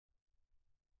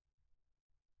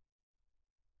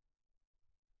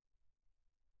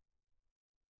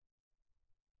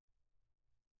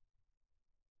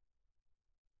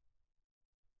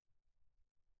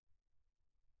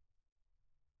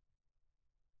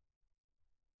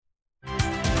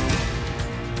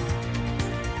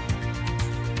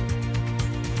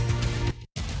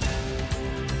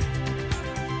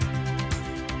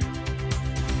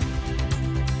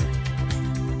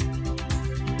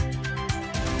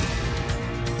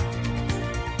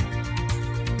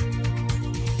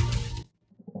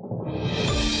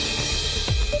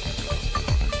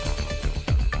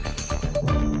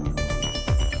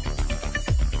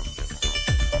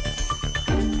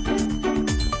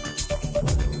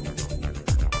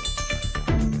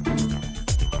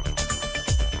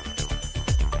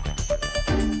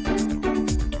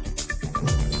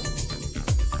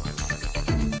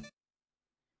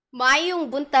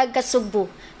Maayong buntag ka Cebu.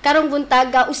 Karong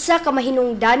buntaga usa ka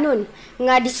mahinungdanon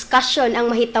nga discussion ang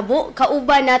mahitabo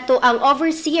kauban nato ang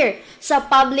overseer sa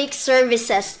public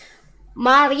services,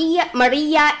 Maria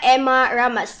Emma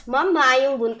Ramas. Ma'am,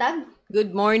 maayong buntag.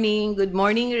 Good morning,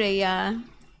 Rhea.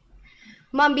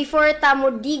 Ma'am, before ta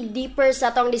mo dig deeper sa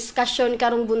atong discussion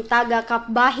karong buntaga,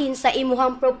 kapbahin sa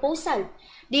imuhang proposal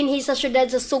dinhi sa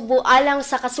syudad sa Cebu alang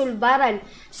sa kasulbaran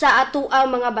sa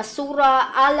atoang mga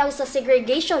basura, alang sa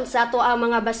segregation sa atoang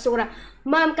mga basura.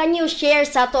 Ma'am, can you share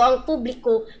sa ato ang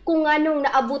publiko kung anong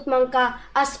naabot man ka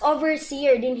as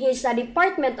overseer dinhi sa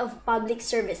Department of Public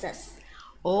Services?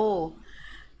 Oh,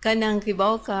 kanang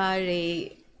kibaw ka,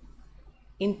 Ray.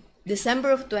 In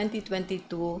December of 2022,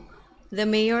 the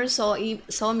mayor saw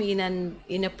me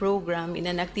in a program, in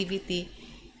an activity,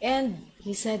 and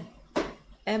he said,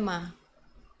 Emma,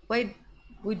 why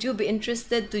would you be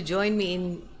interested to join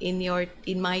me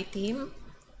in my team?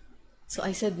 So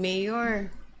I said, Mayor,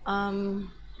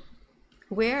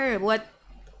 where, what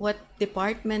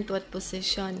department, what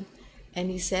position? And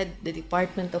he said, the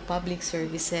Department of Public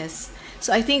Services.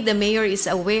 So I think the mayor is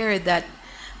aware that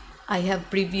I have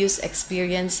previous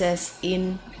experiences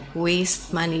in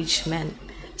waste management.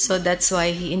 So that's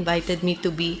why he invited me to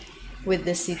be with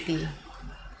the city.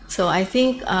 So I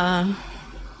think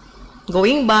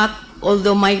going back,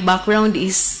 although my background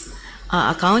is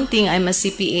accounting, I'm a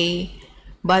CPA,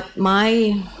 but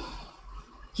my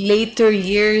later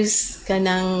years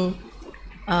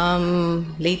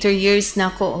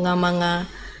nako nga mga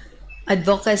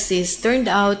advocacies turned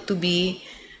out to be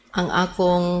ang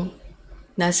akong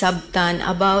nasabtan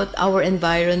about our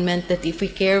environment, that if we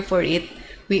care for it,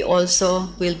 we also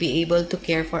will be able to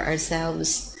care for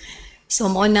ourselves. So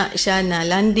mo na siya na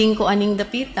landing ko aning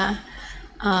dapita.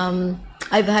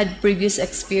 I've had previous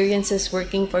experiences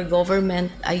working for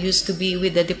government. I used to be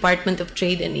with the Department of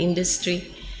Trade and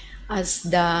Industry as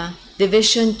the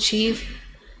division chief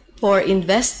for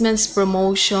investments,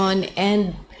 promotion,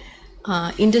 and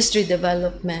industry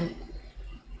development.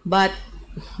 But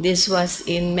this was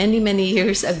in many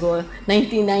years ago,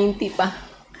 1990 pa.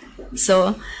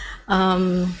 So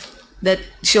that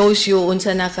shows you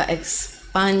unsa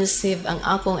naka-expansive ang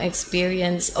akong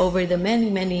experience over the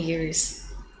many years.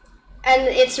 And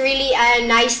it's really a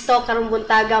nice talk karong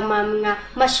buntaga, ma'am, nga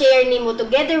ma-share nimo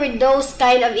together with those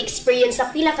kind of experience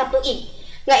sa pila ka tuig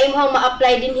nga imong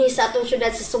ma-apply dinhi sa atong syudad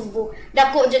sa Cebu.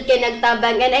 Dako jud kay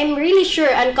nagtabang, and I'm really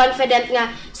sure and confident nga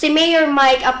si Mayor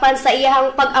Mike apan sa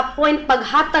iyang pag-appoint,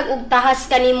 paghatag og tahas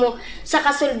kanimo sa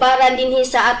kasulbaran dinhi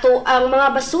sa ato ang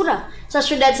mga basura sa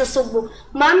syudad sa Cebu.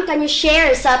 Ma'am, can you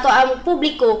share sa ato ang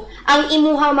publiko ang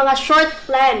imuhang mga short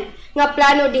plan nga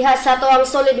plano diha sa ato ang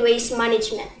solid waste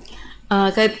management?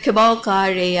 Kibaw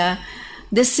ka, Rhea,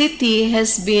 the city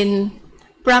has been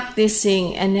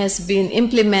practicing and has been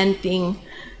implementing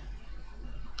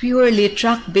purely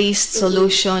truck-based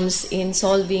solutions in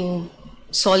solving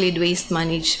solid waste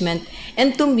management.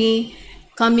 And to me,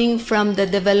 coming from the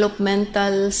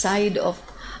developmental side of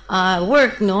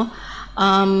work, no,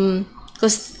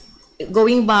 because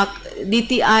going back,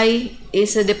 DTI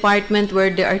is a department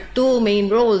where there are two main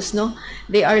roles, no.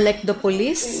 They are like the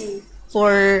police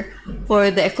for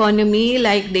the economy,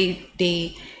 like they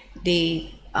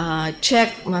check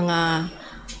mga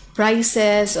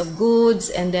prices of goods,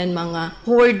 and then mga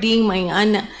hoarding, mga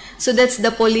ana. So that's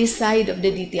the police side of the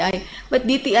DTI. But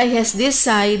DTI has this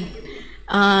side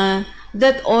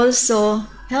that also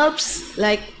helps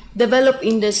like develop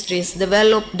industries,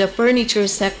 develop the furniture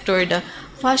sector, the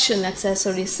fashion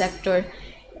accessory sector,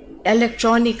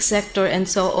 electronic sector, and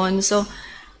so on. So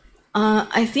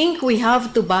I think we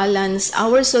have to balance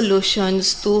our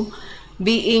solutions to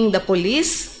being the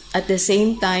police. At the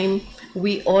same time,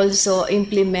 we also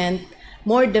implement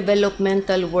more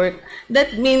developmental work.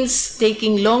 That means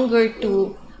taking longer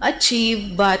to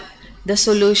achieve, but the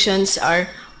solutions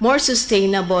are more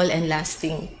sustainable and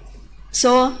lasting.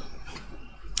 So,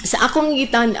 sa akong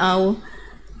gitanaw,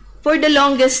 for the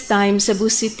longest time,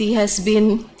 Cebu City has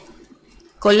been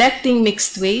collecting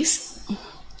mixed waste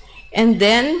and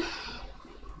then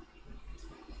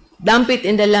dump it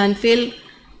in the landfill.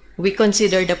 We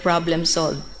consider the problem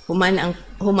solved. Human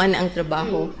ang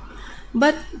trabaho.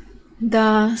 But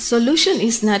the solution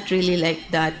is not really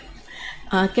like that.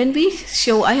 Can we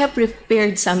show? I have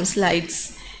prepared some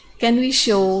slides. Can we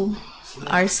show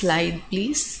our slide,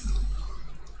 please?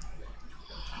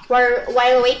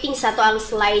 while waiting sa to ang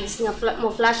slides nga mo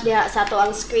flash diha sa to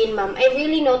ang screen, ma'am, I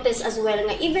really noticed as well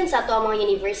nga even sa to ang mga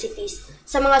universities,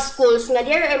 sa mga schools nga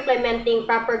they are implementing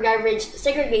proper garbage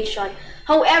segregation.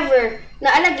 However,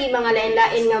 naalagi mga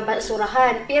lain-lain nga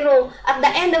basurahan. Pero at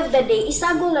the end of the day,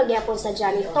 isagol lagi ako sa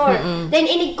janitor. Then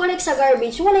inig-collect sa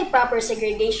garbage, walay proper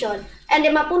segregation. And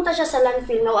then mapunta siya sa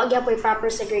landfill nga wag po proper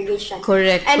segregation.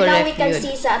 Correct, and correct. And now we can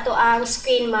see sa ato ang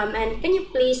screen, ma'am. And can you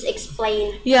please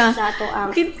explain sa ato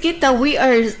ang... Kita, we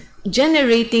are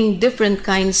generating different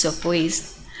kinds of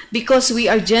waste. Because we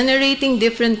are generating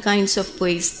different kinds of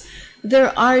waste,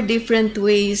 there are different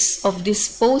ways of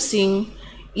disposing,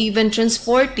 even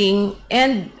transporting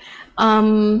and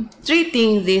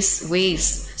treating this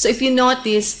waste. So if you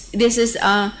notice, this is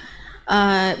a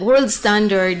world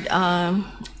standard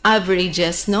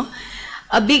averages, no?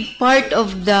 A big part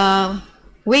of the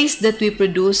waste that we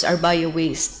produce are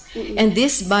bio-waste. And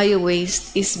this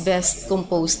bio-waste is best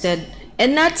composted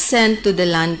and not sent to the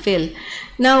landfill.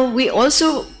 Now, we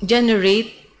also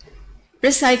generate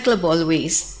recyclable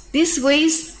waste. This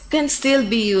waste can still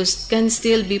be used, can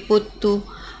still be put to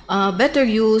better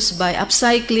use by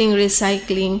upcycling,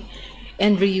 recycling,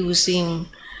 and reusing.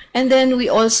 And then we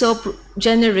also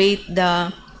generate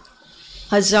the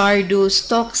hazardous,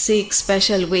 toxic,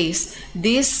 special waste.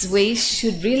 This waste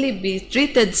should really be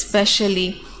treated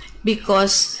specially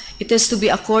because it has to be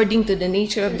according to the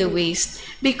nature of the waste,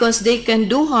 because they can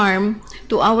do harm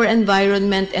to our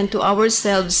environment and to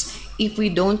ourselves if we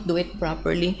don't do it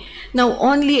properly. Now,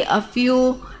 only a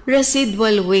few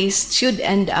residual waste should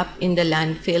end up in the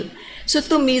landfill. So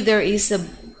to me, there is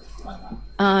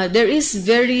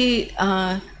very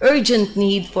urgent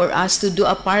need for us to do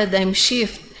a paradigm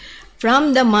shift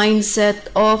from the mindset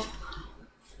of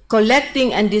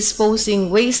collecting and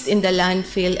disposing waste in the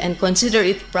landfill and consider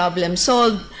it problem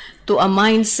solved to a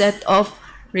mindset of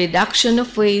reduction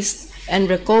of waste and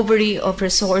recovery of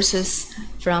resources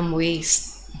from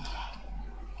waste.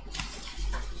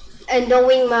 And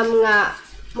knowing, ma'am, nga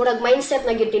murag mindset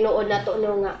na gyud tinuod nato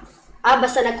no nga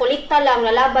basta nagkolekta lang,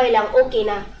 nalabay lang, okay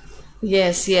na.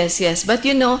 Yes. But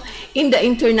you know, in the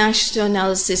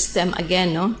international system,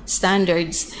 again, no,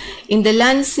 standards, in the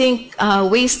Lansing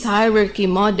waste hierarchy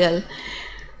model,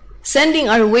 sending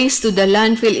our waste to the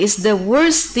landfill is the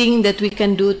worst thing that we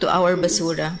can do to our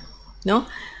basura. No?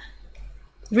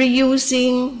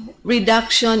 Reusing,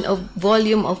 reduction of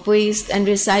volume of waste, and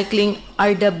recycling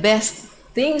are the best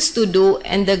things to do,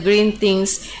 and the green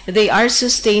things, they are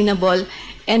sustainable,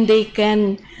 and they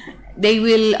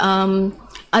will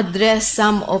address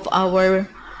some of our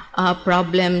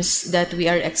problems that we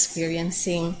are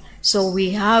experiencing. So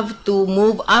we have to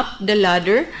move up the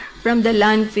ladder from the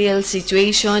landfill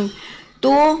situation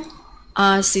to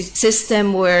a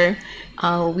system where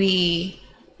we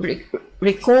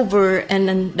recover and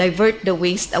then divert the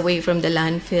waste away from the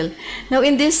landfill. Now,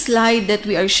 in this slide that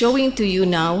we are showing to you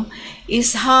now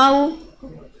is how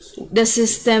the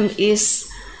system is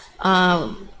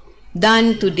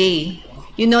done today.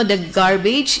 You know, the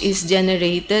garbage is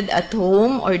generated at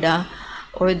home or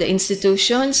the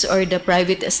institutions or the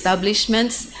private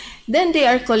establishments. Then they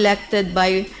are collected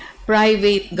by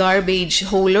private garbage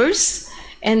haulers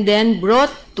and then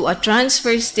brought to a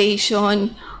transfer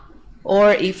station,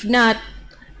 or if not,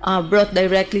 brought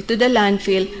directly to the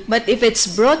landfill. But if it's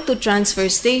brought to transfer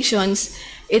stations,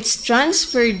 it's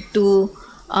transferred to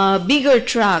bigger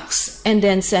trucks and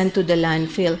then sent to the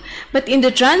landfill. But in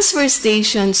the transfer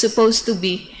station, supposed to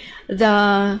be,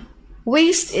 the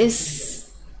waste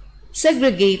is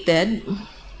segregated,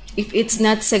 if it's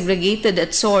not segregated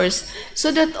at source,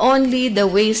 so that only the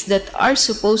waste that are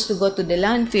supposed to go to the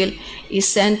landfill is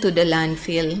sent to the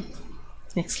landfill.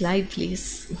 Next slide,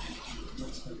 please.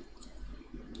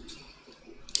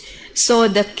 So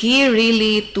the key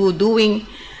really to doing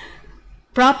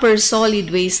proper solid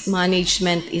waste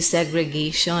management is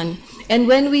segregation. And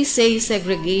when we say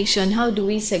segregation, how do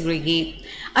we segregate?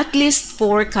 At least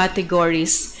 4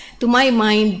 categories. To my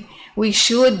mind, we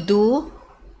should do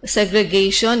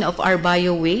segregation of our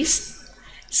bio-waste,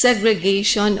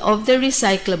 segregation of the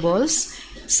recyclables,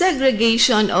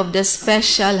 segregation of the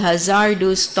special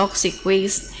hazardous toxic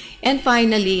waste, and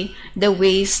finally, the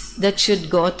waste that should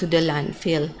go to the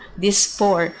landfill. These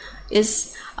 4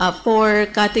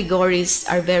 categories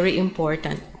are very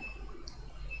important.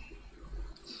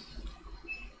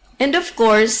 And of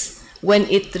course, when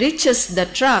it reaches the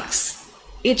trucks,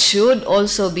 it should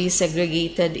also be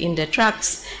segregated in the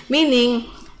trucks, meaning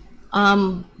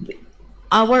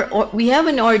we have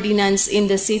an ordinance in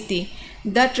the city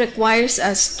that requires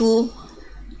us to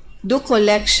do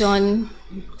collection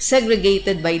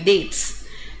segregated by dates.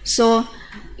 So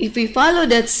if we follow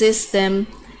that system,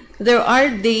 there are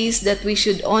days that we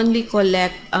should only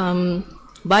collect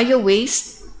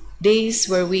bio-waste, days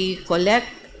where we collect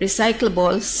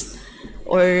recyclables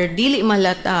or dili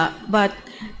malata, but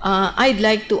I'd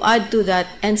like to add to that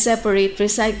and separate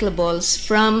recyclables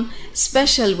from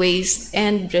special waste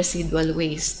and residual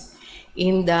waste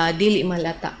in the dili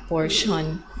malata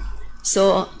portion.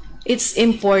 So it's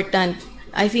important.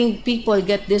 I think people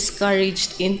get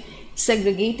discouraged in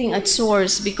segregating at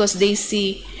source because they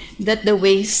see that the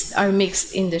wastes are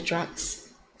mixed in the trucks.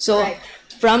 So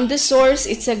from the source,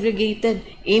 it's segregated,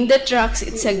 in the trucks,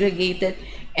 it's segregated,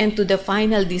 and to the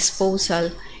final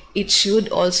disposal, it should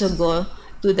also go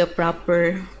to the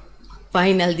proper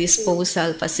final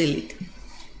disposal facility.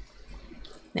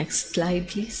 Next slide,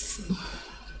 please.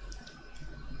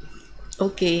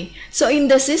 Okay, so in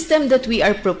the system that we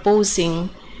are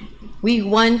proposing, we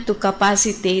want to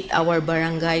capacitate our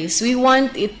barangays. We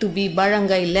want it to be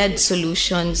barangay-led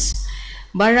solutions.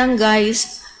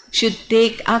 Barangays should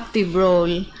take active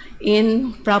role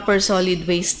in proper solid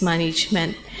waste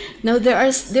management. Now, there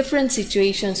are different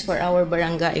situations for our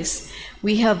barangays.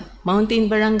 We have mountain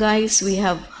barangays, we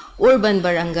have urban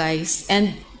barangays,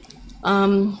 and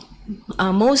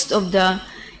most of the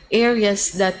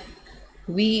areas that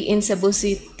we in Cebu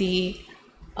City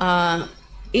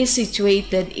is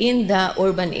situated in the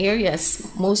urban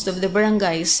areas, most of the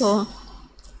barangays. So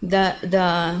the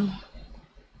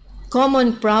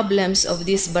common problems of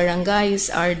these barangays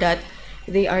are that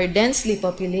they are densely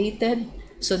populated,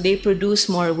 so they produce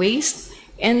more waste,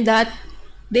 and that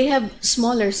they have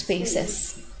smaller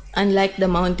spaces, unlike the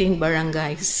mountain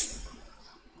barangays.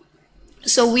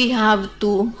 So we have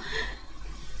to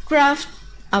craft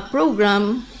a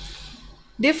program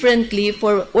differently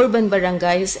for urban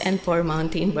barangays and for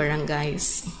mountain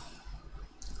barangays.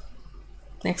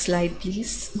 Next slide,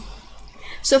 please.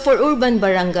 So for urban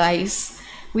barangays,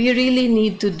 we really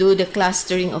need to do the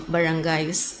clustering of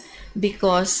barangays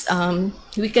because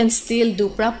we can still do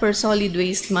proper solid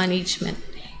waste management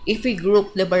if we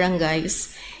group the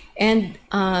barangays and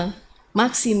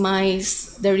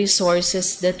maximize the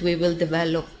resources that we will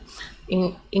develop,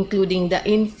 including the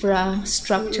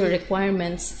infrastructure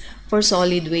requirements for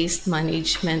solid waste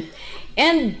management.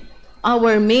 And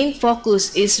our main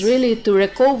focus is really to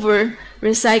recover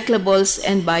recyclables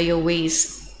and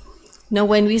bio-waste. Now,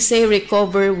 when we say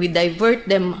recover, we divert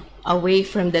them away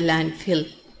from the landfill.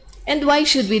 And why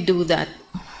should we do that?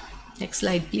 Next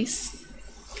slide, please.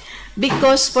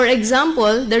 Because, for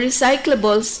example, the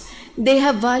recyclables, they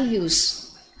have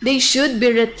values. They should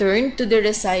be returned to the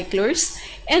recyclers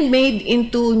and made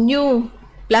into new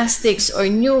plastics or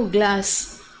new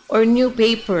glass or new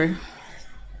paper.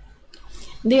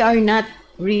 They are not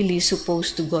really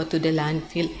supposed to go to the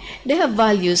landfill. They have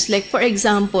values. Like, for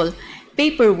example,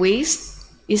 paper waste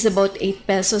is about 8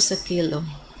 pesos a kilo.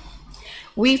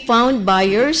 We found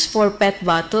buyers for PET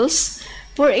bottles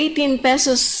for 18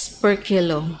 pesos per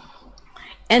kilo.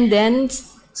 And then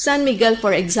San Miguel,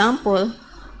 for example,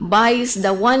 buys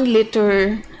the 1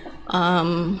 liter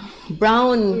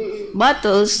brown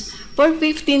bottles for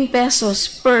 15 pesos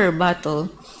per bottle.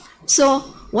 So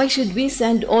why should we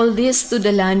send all this to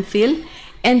the landfill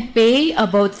and pay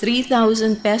about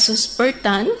 3,000 pesos per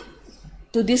ton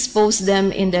to dispose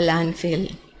them in the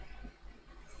landfill?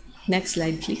 Next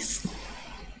slide, please.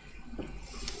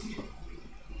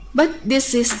 But this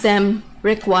system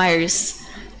requires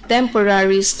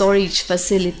temporary storage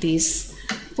facilities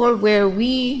for where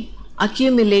we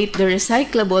accumulate the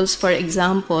recyclables, for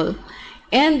example,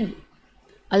 and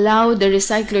allow the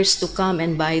recyclers to come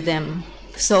and buy them.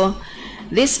 So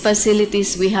these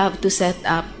facilities we have to set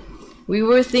up. We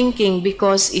were thinking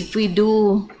because if we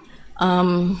do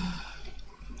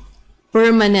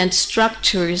permanent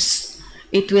structures,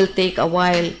 it will take a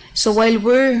while. So while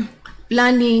we're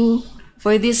planning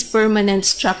for these permanent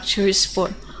structures for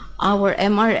our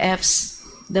MRFs,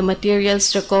 the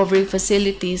materials recovery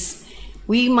facilities,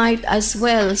 we might as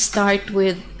well start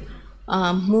with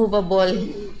movable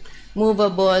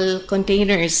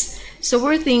containers. So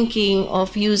we're thinking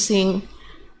of using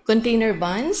container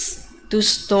vans to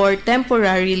store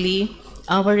temporarily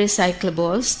our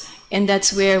recyclables, and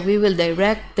that's where we will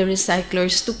direct the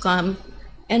recyclers to come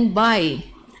and buy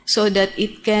so that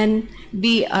it can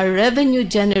be a revenue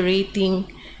generating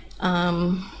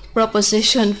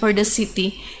proposition for the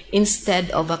city instead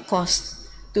of a cost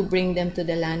to bring them to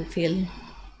the landfill.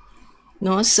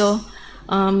 No? So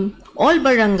all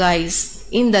barangays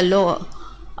in the law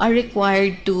are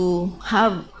required to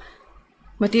have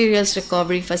materials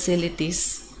recovery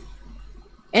facilities.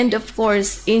 And of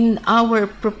course, in our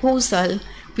proposal,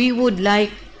 we would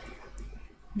like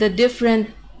the different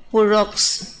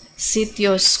puroks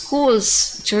sitios,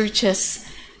 schools, churches,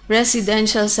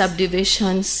 residential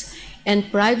subdivisions,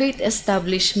 and private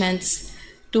establishments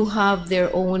to have their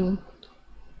own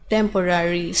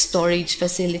temporary storage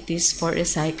facilities for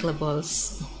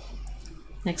recyclables.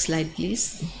 Next slide,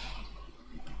 please.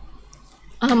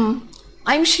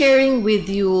 I'm sharing with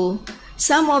you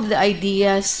some of the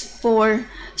ideas for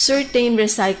certain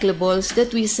recyclables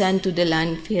that we send to the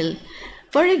landfill.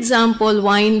 For example,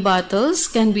 wine bottles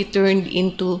can be turned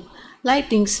into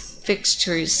lighting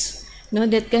fixtures,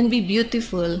 that can be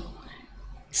beautiful.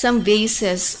 Some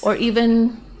vases or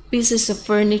even pieces of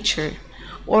furniture,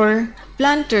 or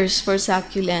planters for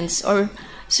succulents, or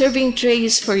serving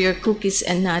trays for your cookies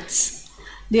and nuts.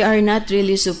 They are not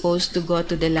really supposed to go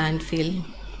to the landfill.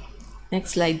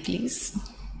 Next slide, please.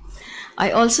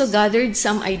 I also gathered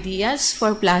some ideas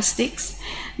for plastics.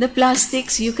 The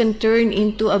plastics you can turn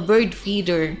into a bird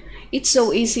feeder. It's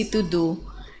so easy to do.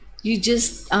 You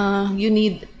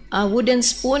need a wooden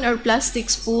spoon or plastic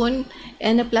spoon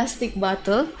and a plastic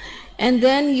bottle, and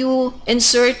then you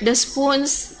insert the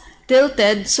spoons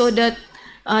tilted so that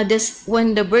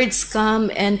when the birds come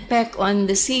and peck on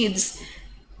the seeds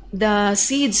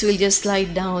will just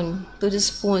slide down to the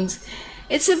spoons.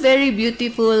 It's a very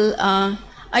beautiful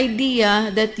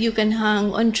idea that you can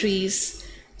hang on trees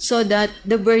so that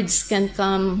the birds can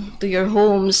come to your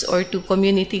homes or to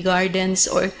community gardens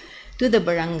or to the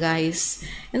barangays.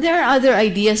 And there are other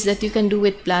ideas that you can do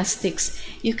with plastics.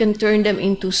 You can turn them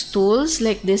into stools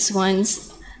like these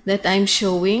ones that I'm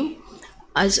showing,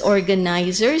 as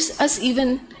organizers, as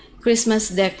even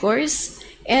Christmas decors,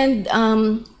 and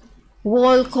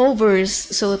wall covers.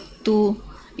 So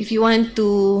if you want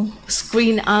to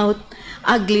screen out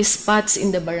ugly spots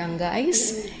in the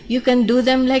barangays, you can do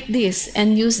them like this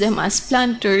and use them as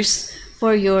planters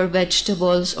for your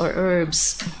vegetables or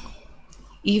herbs.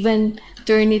 Even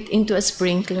turn it into a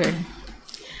sprinkler.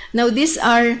 Now these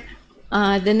are,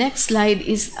 the next slide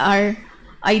is our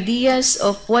ideas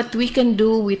of what we can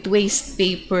do with waste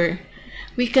paper.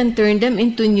 We can turn them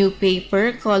into new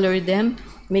paper, color them,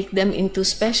 make them into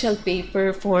special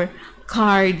paper for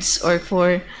cards or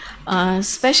for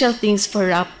special things for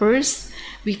wrappers.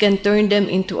 We can turn them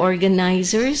into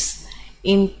organizers,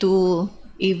 into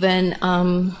even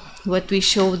what we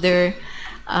show there,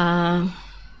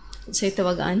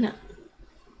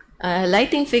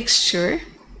 lighting fixture,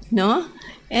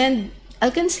 and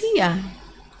alcancía.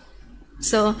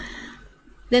 So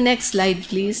the next slide,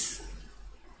 please.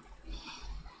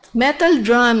 Metal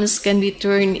drums can be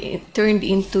turned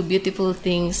into beautiful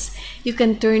things. You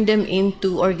can turn them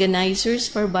into organizers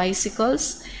for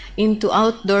bicycles, into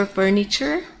outdoor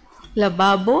furniture,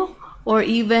 lavabo, or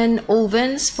even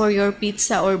ovens for your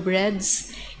pizza or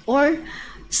breads, or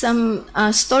some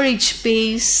storage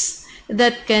space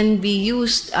that can be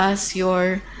used as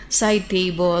your side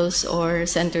tables or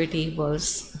center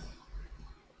tables.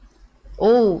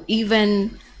 Oh,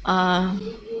 even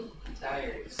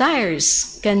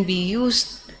tires can be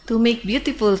used to make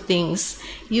beautiful things.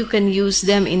 You can use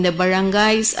them in the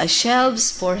barangays as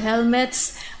shelves for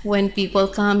helmets when people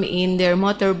come in their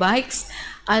motorbikes,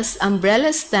 as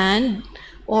umbrella stand,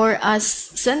 or as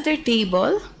center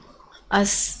table,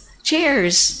 as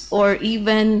chairs, or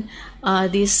even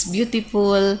this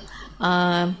beautiful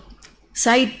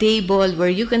side table where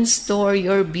you can store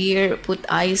your beer, put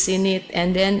ice in it,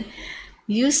 and then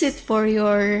use it for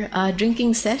your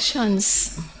drinking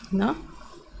sessions.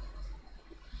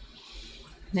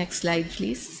 Next slide,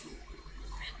 please.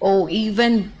 Oh,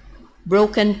 even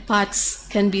broken pots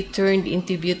can be turned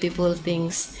into beautiful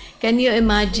things. Can you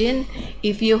imagine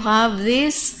if you have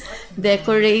this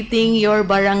decorating your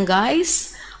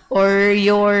barangays or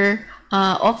your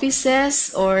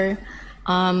offices or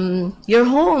your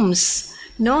homes?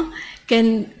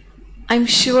 I'm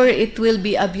sure it will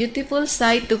be a beautiful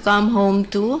sight to come home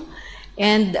to,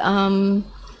 and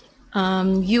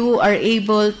you are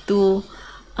able to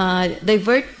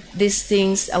divert these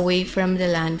things away from the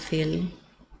landfill.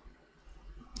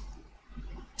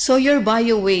 So your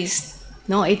bio-waste,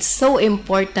 it's so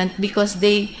important because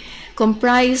they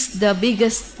comprise the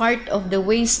biggest part of the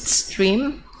waste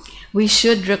stream. We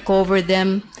should recover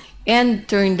them and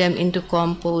turn them into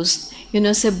compost.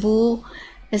 Cebu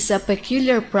is a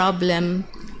peculiar problem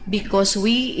because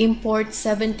we import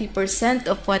 70%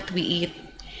 of what we eat.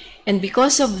 And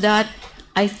because of that,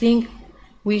 I think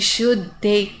we should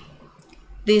take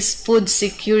this food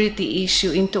security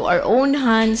issue into our own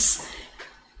hands,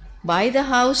 by the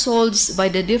households, by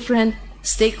the different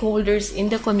stakeholders in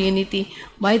the community,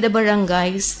 by the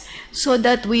barangays, so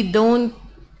that we don't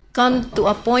come to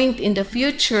a point in the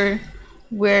future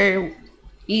where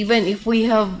even if we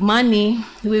have money,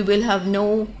 we will have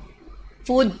no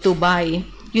food to buy.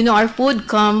 You know, our food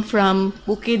come from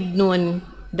Bukidnon,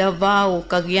 Davao,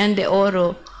 Cagayan de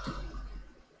Oro,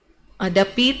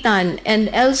 Dapitan, and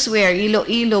elsewhere,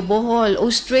 Iloilo, Bohol,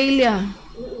 Australia,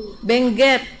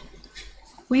 Benguet.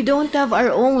 We don't have our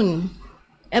own,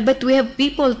 but we have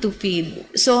people to feed.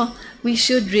 So we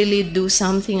should really do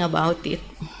something about it.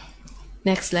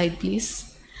 Next slide, please.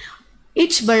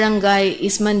 Each barangay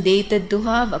is mandated to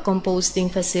have a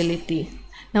composting facility.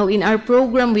 Now, in our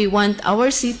program, we want our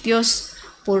sitios,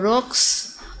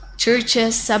 puroks,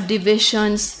 churches,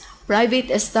 subdivisions,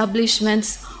 private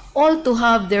establishments, all to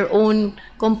have their own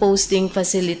composting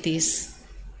facilities.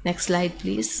 Next slide,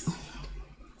 please.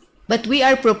 But we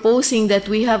are proposing that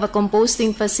we have a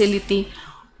composting facility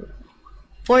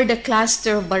for the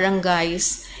cluster of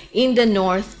barangays in the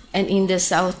north and in the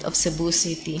south of Cebu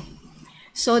City,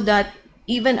 so that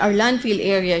even our landfill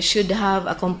area should have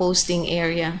a composting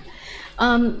area.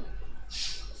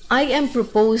 I am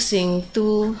proposing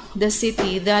to the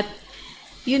city that,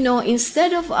 you know,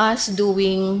 instead of us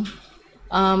doing,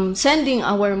 sending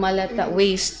our malata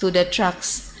waste to the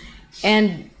trucks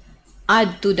and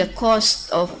add to the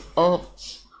cost of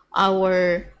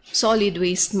our solid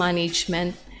waste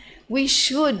management, we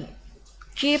should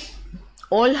keep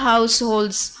all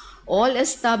households, all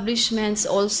establishments,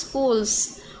 all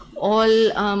schools, all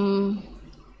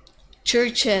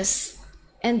churches,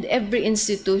 and every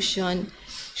institution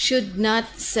should not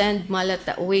send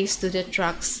malata waste to the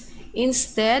trucks.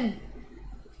 Instead,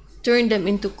 turn them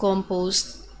into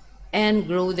compost and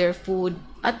grow their food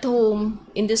at home,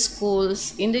 in the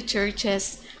schools, in the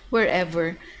churches,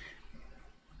 wherever.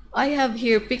 I have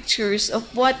here pictures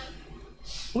of what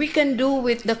we can do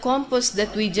with the compost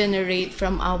that we generate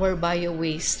from our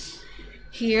bio-waste.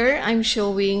 Here, I'm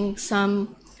showing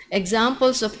some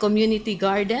examples of community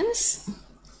gardens.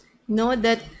 Know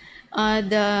that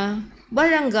the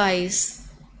barangays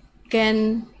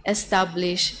can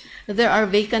establish. There are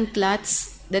vacant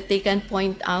lots that they can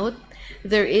point out.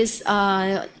 There is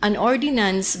an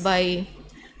ordinance by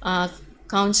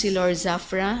Councilor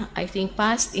Zafra, I think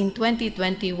passed in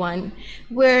 2021,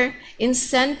 where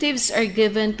incentives are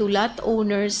given to lot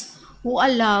owners who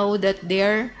allow that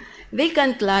their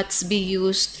vacant lots be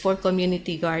used for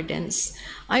community gardens.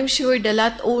 I'm sure the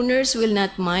lot owners will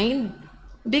not mind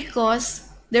because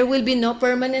there will be no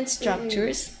permanent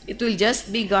structures. It will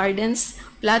just be gardens,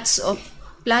 plots of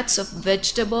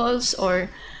vegetables or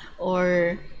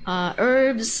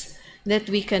herbs that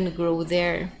we can grow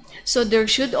there. So there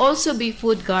should also be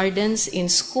food gardens in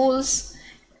schools,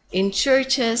 in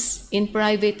churches, in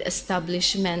private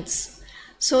establishments,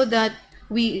 so that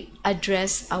we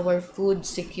address our food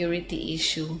security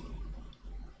issue.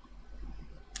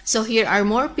 So here are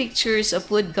more pictures of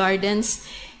food gardens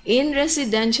in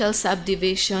residential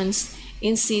subdivisions,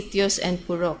 in sitios and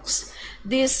puroks.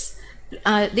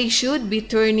 They should be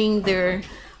turning their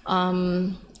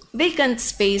vacant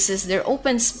spaces, their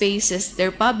open spaces,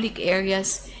 their public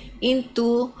areas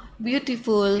into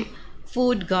beautiful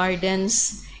food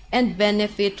gardens and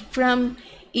benefit from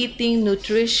eating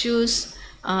nutritious,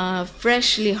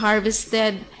 freshly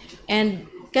harvested and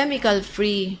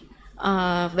chemical-free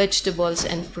vegetables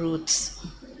and fruits.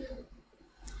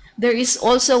 There is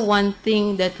also one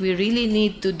thing that we really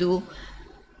need to do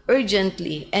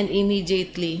urgently and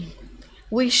immediately.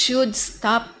 We should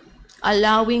stop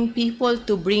allowing people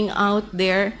to bring out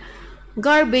their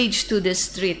garbage to the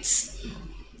streets.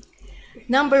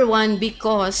 Number one,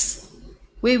 because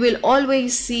we will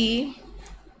always see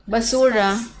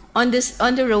basura on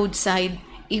the roadside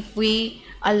if we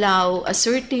allow a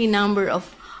certain number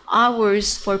of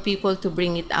hours for people to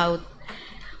bring it out.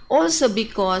 Also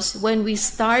because when we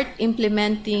start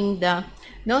implementing the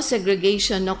no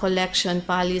segregation, no collection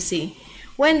policy,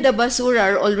 when the basura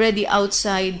are already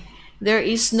outside, there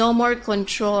is no more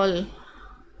control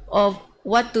of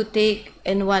what to take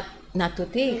and what not to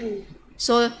take.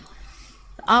 So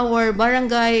our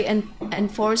barangay and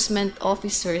enforcement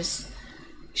officers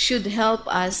should help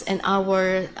us, and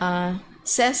our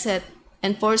CESET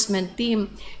enforcement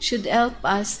team should help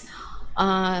us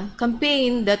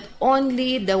campaign that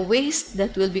only the waste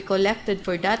that will be collected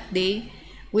for that day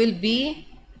will be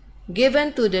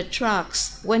given to the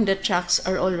trucks when the trucks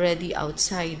are already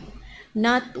outside,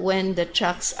 not when the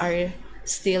trucks are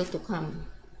still to come.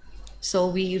 So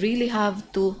we really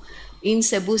have to, in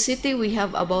Cebu City, we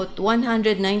have about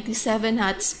 197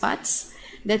 hotspots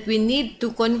that we need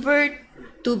to convert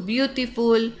to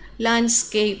beautiful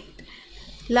landscaped,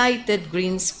 lighted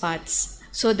green spots,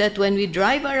 so that when we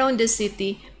drive around the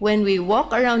city, when we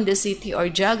walk around the city or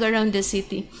jog around the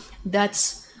city,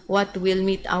 that's what will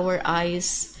meet our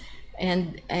eyes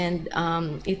and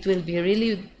it will be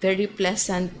really very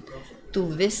pleasant to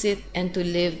visit and to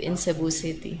live in Cebu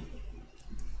City.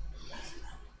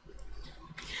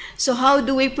 So how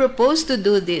do we propose to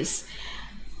do this?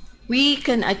 We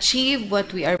can achieve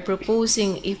what we are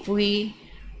proposing if we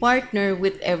partner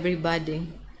with everybody.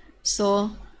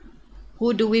 So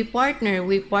who do we partner?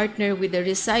 We partner with the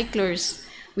recyclers.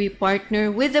 We partner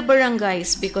with the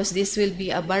barangays because this will be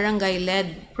a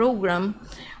barangay-led program.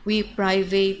 We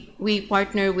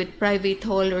partner with private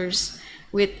haulers,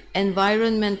 with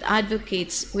environment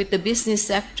advocates, with the business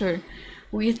sector,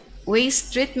 with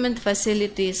waste treatment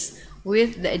facilities,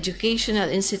 with the educational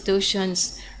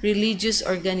institutions, religious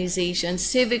organizations,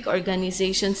 civic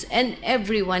organizations, and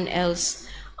everyone else.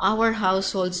 Our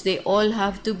households, they all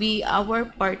have to be our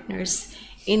partners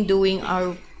in doing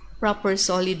our proper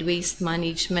solid waste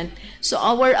management. So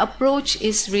our approach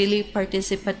is really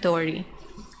participatory.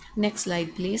 Next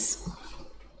slide, please.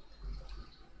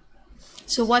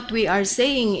 So what we are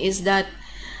saying is that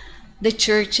the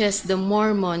churches, the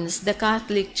Mormons, the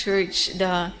Catholic Church,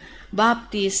 the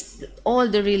Baptist, all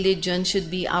the religions should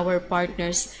be our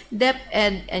partners.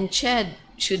 DepEd and CHED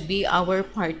should be our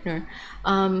partner.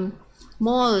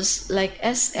 Malls like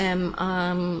SM,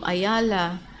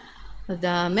 Ayala,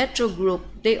 the Metro Group,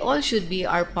 they all should be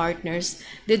our partners.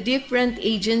 The different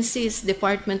agencies,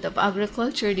 Department of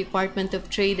Agriculture, Department of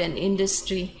Trade and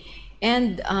Industry,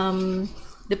 and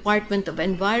Department of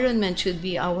Environment should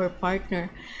be our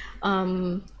partner.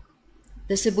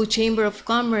 The Cebu Chamber of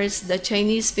Commerce, the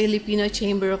Chinese-Filipino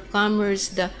Chamber of Commerce,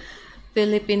 the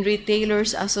Philippine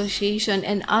Retailers Association,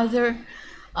 and other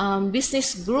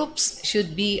business groups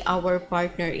should be our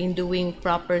partner in doing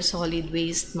proper solid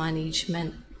waste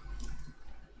management.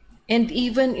 And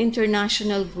even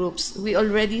international groups. We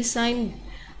already signed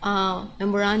a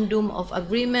memorandum of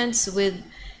agreements with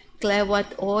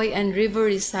Klewat Oy and River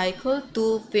Recycle,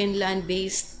 two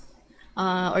Finland-based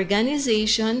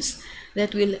organizations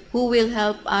who will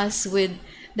help us with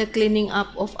the cleaning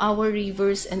up of our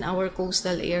rivers and our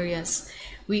coastal areas.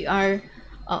 We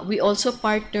also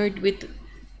partnered with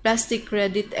Plastic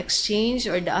Credit Exchange,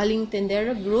 or the Aling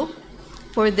Tendera Group,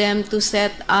 for them to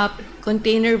set up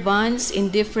container vans in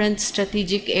different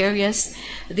strategic areas.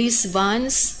 These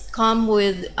vans come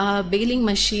with a baling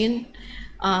machine,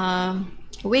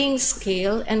 weighing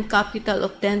scale, and capital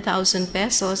of 10,000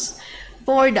 pesos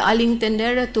for the Aling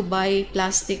Tendera to buy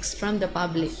plastics from the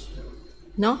public.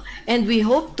 No? And we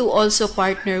hope to also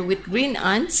partner with Green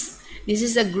Ants. This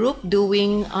is a group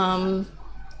doing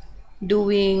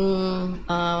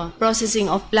processing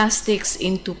of plastics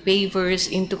into pavers,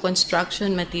 into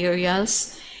construction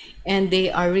materials, and they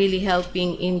are really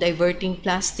helping in diverting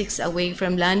plastics away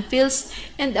from landfills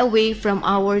and away from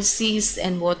our seas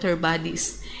and water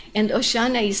bodies. And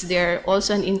Oceana is there,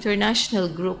 also an international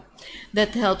group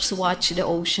that helps watch the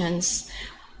oceans.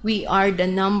 We are the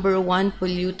 #1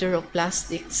 polluter of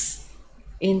plastics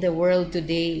in the world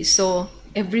today. So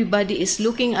everybody is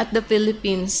looking at the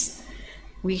Philippines.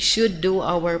 We should do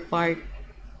our part.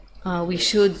 We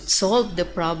should solve the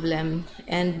problem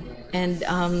and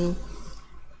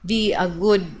be a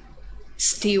good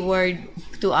steward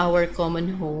to our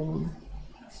common home.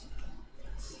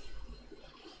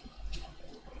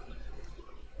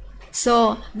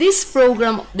 So this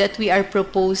program that we are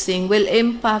proposing will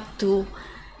impact to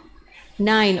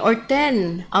 9 or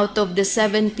 10 out of the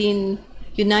 17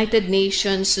 United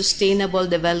Nations Sustainable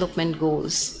Development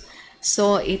Goals.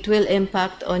 So it will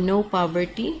impact on no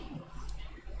poverty,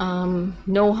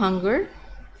 no hunger.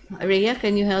 Rhea,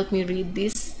 can you help me read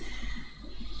this?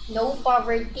 No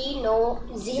poverty,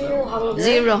 zero hunger.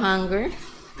 Zero hunger.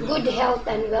 Good health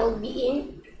and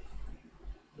well-being.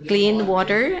 Clean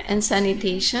water and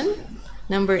sanitation.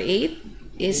 Number 8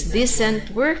 is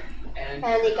decent work.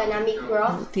 And economic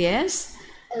growth. Yes.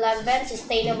 11,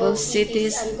 sustainable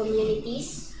cities and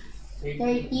communities.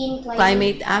 13,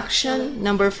 climate action.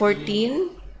 Number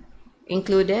 14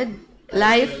 included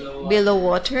life below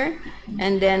water.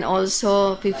 And then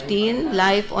also 15,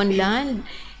 life on land.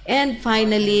 And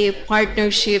finally,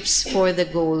 partnerships for the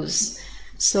goals.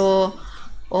 So,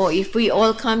 if we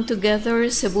all come together,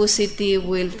 Cebu City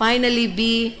will finally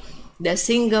be the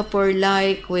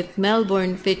Singapore-like with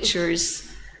Melbourne features,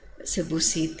 Cebu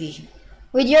City.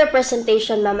 With your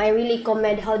presentation, ma'am, I really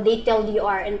commend how detailed you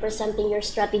are in presenting your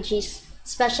strategies,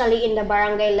 especially in the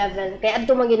barangay level. Kaya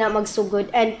adto man gina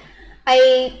magsugod, and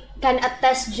I can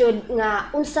attest jud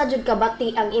nga unsa jud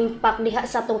kabati ang impact diha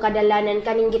sa atong kadalanan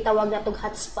kaning gitawag natong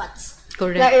hotspots.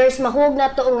 Correct. Nga mahug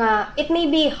na to nga it may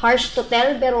be harsh to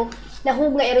tell pero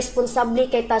nahug nga irresponsable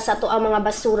kay ta sa to ang mga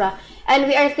basura, and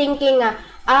we are thinking nga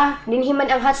dinhiman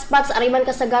ang hotspots, ariman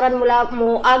kasagaran mula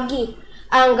mo agi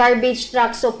ang garbage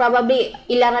truck, so probably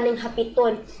ilaran ning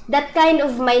hapiton. That kind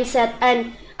of mindset,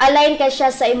 and align ka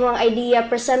siya sa imong idea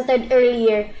presented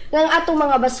earlier ng atong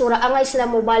mga basura angay sila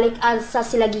mo balik sa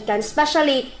silagikan,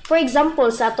 especially for example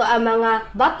sa ato ang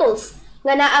mga bottles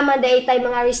nga naa man day tay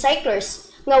mga recyclers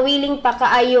nga willing pa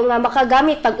kaayo nga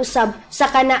makagamit pag-usab sa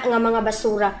kana nga mga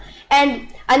basura.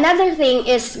 And another thing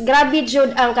is grabe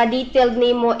jud ang ka-detailed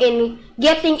nimo in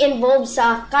getting involved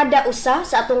sa kada usa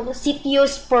sa atong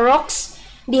sitios, poroks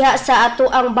diha sa ato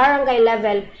ang barangay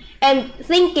level, and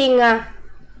thinking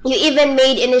you even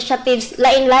made initiatives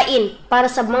lain-lain para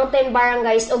sa mountain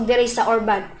barangays o diri sa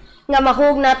urban nga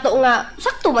mahug nato nga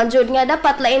sakto man jud nga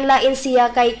dapat lain-lain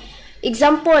siya kay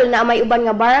example na may uban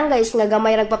nga barangays nga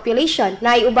gamay rag population,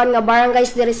 na ay uban nga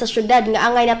barangays diri sa syudad nga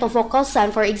angay nato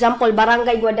focusan, for example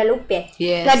Barangay Guadalupe.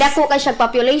 Yes. Nga dako kay siya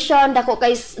population, dako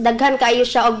kay daghan kayo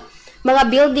siya og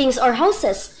mga buildings or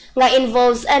houses nga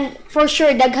involves, and for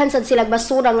sure daghan sad sila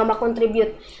basura nga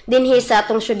makontribute dinhi sa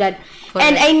atong syudad.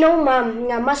 And I know ma'am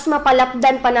nga mas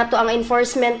mapalapdan pa nato ang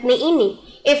enforcement ni ini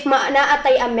if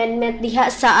naatay amendment diha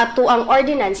sa ato ang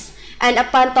ordinance. And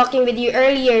upon talking with you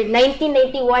earlier,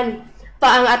 1991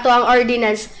 pa ang ato ang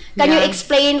ordinance. Can you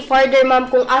explain further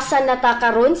ma'am kung asa na ta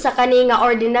karon sa kani nga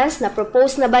ordinance na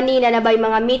propose na ba ni na bay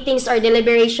mga meetings or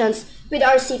deliberations with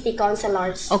our city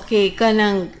councilors? Okay,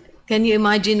 can you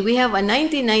imagine, we have a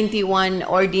 1991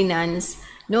 ordinance,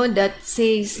 no, that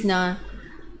says na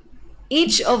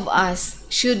each of us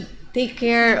should take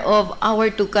care of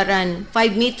our tukaran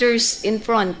 5 meters in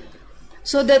front,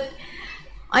 so that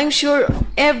I'm sure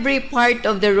every part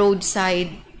of the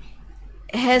roadside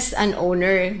has an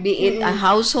owner, be it a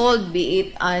household, be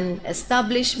it an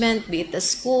establishment, be it a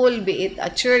school, be it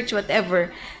a church,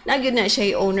 whatever, nagyo na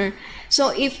siya yung owner.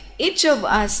 So if each of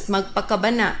us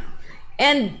magpakabana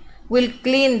and will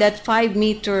clean that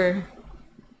 5-meter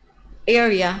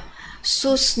area,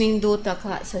 sus ninduta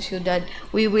ka sa syudad.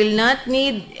 We will not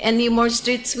need any more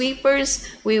street sweepers.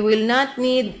 We will not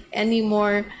need any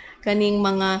more kaning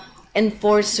mga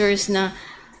enforcers na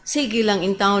sige lang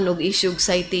in town og issue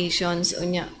citations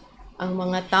unya. Ang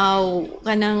mga tao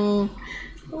kanang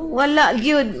wala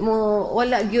gyud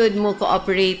mo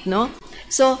cooperate, no?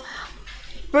 So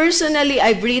personally,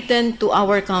 I've written to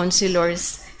our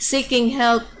councilors seeking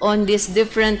help on this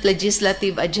different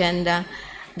legislative agenda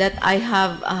that I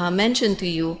have mentioned to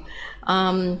you.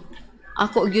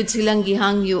 Ako gyud silang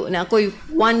gihangyo na ako'y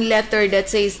one letter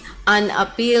that says an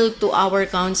appeal to our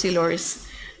councilors.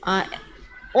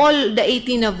 All the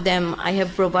 18 of them I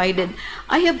have provided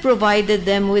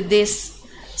them with this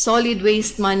solid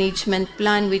waste management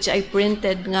plan, which I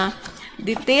printed nga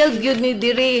detailed gyud ni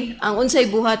dire ang unsay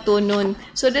buhaton nun,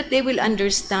 so that they will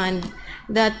understand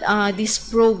that this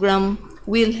program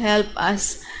will help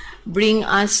us, bring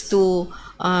us to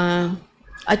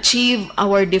achieve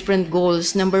our different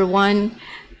goals. Number one,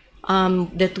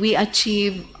 that we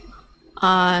achieve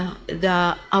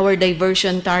our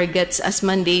diversion targets as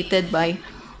mandated by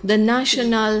the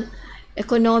National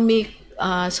Economic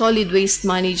Solid Waste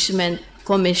Management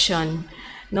Commission.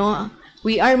 No,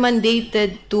 we are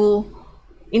mandated to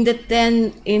in the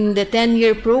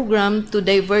 10-year program to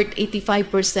divert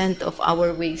 85% of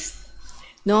our waste.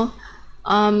 No,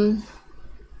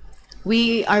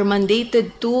 we are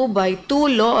mandated to by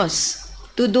 2 laws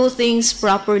to do things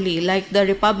properly, like the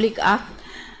Republic Act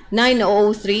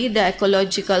 9003, the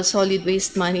Ecological Solid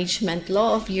Waste Management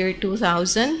Law of year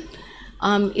 2000,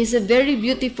 is a very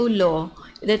beautiful law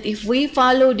that if we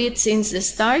followed it since the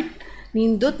start,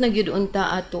 nindot na gyud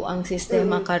unta ato ang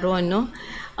sistema karon, no?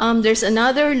 There's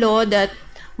another law that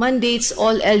mandates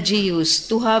all LGUs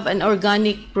to have an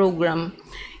organic program.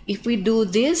 If we do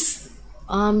this,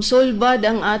 solbad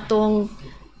ang atong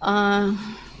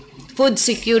food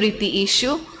security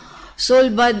issue,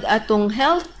 solbad atong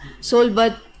health,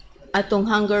 solbad atong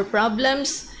hunger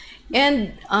problems,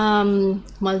 and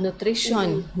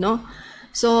malnutrition, no?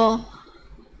 So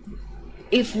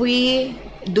if we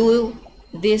do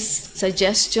these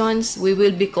suggestions, we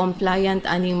will be compliant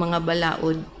aning mga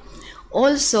balaod.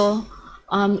 Also,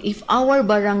 if our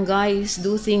barangays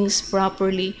do things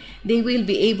properly, they will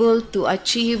be able to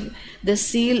achieve the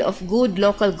seal of good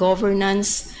local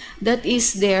governance that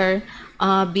is there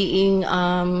being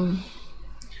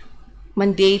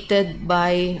mandated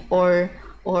by or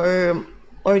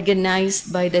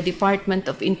organized by the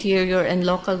Department of Interior and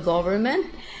Local Government.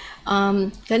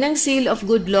 Kanang seal of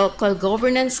good local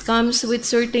governance comes with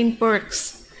certain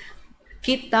perks.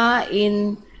 Kita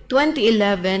in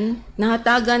 2011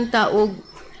 nahatagan ta og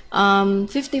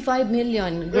 55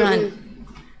 million grant,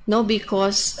 no,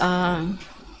 because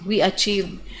we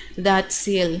achieve that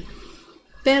seal.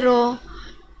 Pero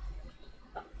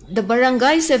the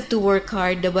barangays have to work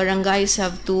hard. The barangays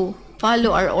have to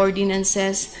follow our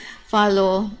ordinances,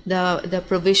 follow the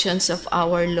provisions of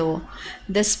our law.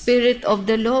 The spirit of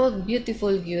the law,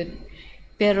 beautiful, good.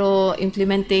 Pero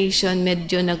implementation,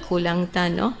 medyo nagkulang ta,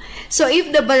 no? So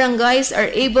if the barangays are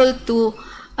able to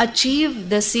achieve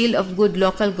the seal of good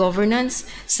local governance,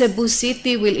 Cebu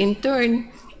City will in turn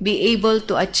be able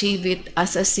to achieve it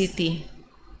as a city.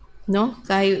 No?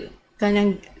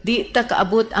 Kanang di ta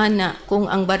kaabot ana kung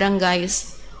ang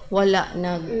barangays wala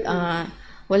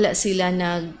sila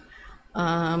nag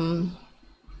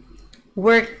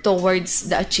work towards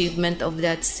the achievement of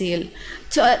that seal.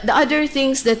 So the other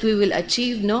things that we will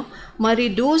achieve, no,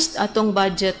 ma-reduce atong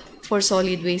budget for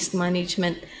solid waste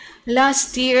management.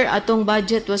 Last year, atong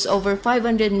budget was over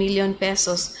 500 million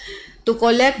pesos to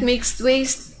collect mixed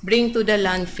waste, bring to the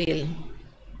landfill.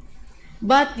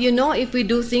 But, you know, if we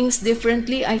do things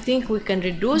differently, I think we can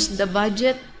reduce the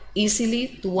budget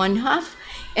easily to 1/2.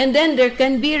 And then there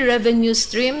can be revenue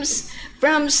streams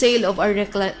from sale of our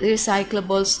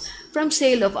recyclables, from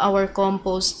sale of our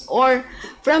compost, or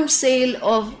from sale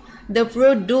of the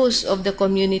produce of the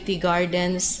community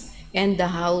gardens and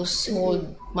the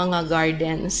household mga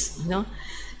gardens, no?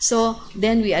 So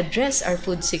then we address our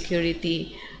food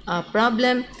security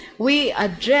problem. We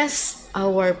address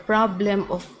our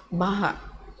problem of baha,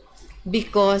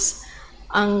 because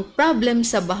ang problem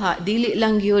sa baha dili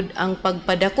lang yun ang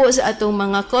pagpadako sa atong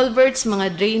mga culverts,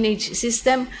 mga drainage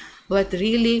system, but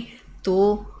really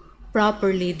to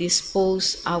properly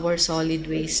dispose our solid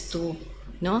waste too,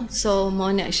 no? So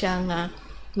mo na siya nga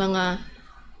mga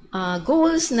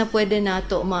goals na pwede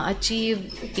nato ma-achieve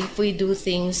if we do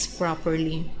things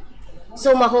properly.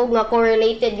 So mahog nga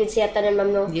correlated gud siya tanan,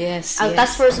 ma'am, no? Yes, ang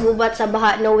task force gubat sa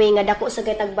baha, knowing nga dako sa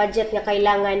kitag budget nga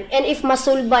kailangan, and if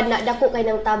masulbad na dako kay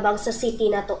nang tabang sa city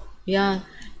nato. Yeah.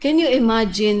 Can you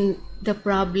imagine the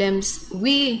problems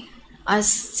we as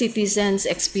citizens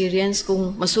experience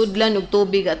kung masudlan og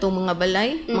tubig atong mga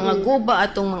balay, mga guba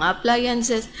atong mga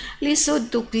appliances,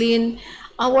 lisod to clean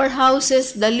our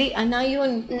houses, dali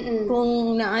anayon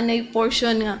kung naanay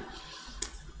portion nga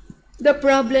the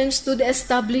problems to the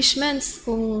establishments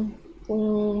kung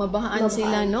mabahaan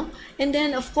sila, no? And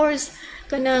then of course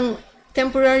kanang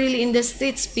temporarily in the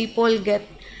streets, people get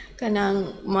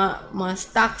kanang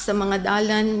ma-stuck sa mga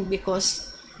dalan because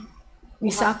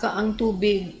misaka ang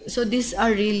tubig. So these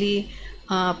are really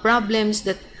problems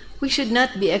that we should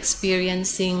not be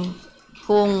experiencing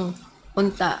kung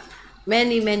unta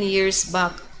many years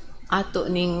back ato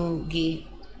ning gi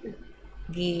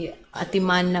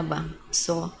atiman na ba.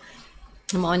 So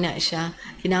mao na siya,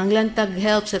 kinahanglan tag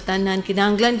help sa tanan,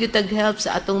 kinahanglan gyud tag help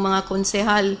sa atong mga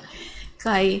konsehal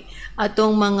kay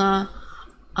atong mga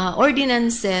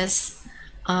ordinances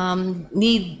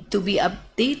need to be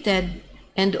updated,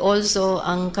 and also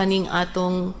ang kaning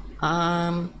atong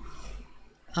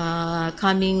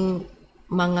coming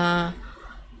mga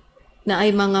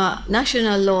naay mga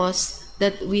national laws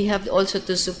that we have also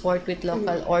to support with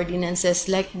local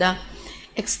ordinances, like the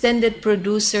Extended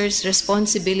Producers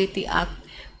Responsibility Act,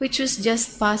 which was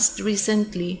just passed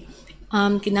recently.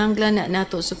 Kinahanglan na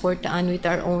nato suportaan with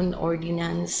our own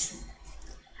ordinance.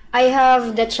 I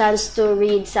have the chance to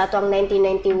read sa atong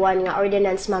 1991 nga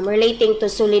ordinance, ma'am, relating to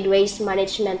solid waste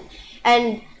management.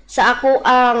 And sa ako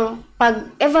ang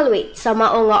pag-evaluate sa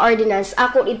mao nga ordinance,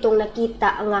 ako itong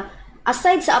nakita nga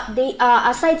aside sa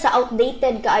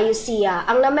outdated kaayo siya,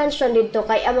 ang na-mention dito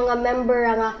kay ang mga member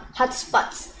nga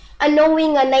hotspots. And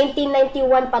knowing nga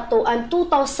 1991 pa to, ang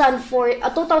 2024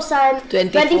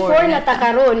 na ta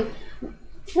karon,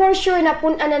 for sure na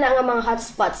punan na nga mga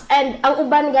hotspots. And ang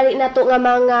uban gali na to nga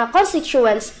mga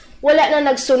constituents wala na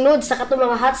nagsunod sa katong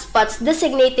mga hotspots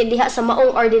designated diha sa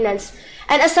maong ordinance.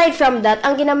 And aside from that,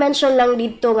 ang gina-mention lang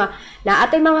dito nga na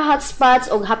atay mga hotspots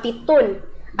og hapiton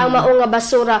ang maong nga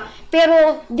basura.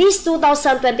 Pero this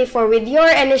 2024, with your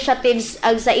initiatives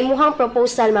sa imuhang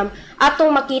proposal, ma'am,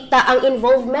 atong makita ang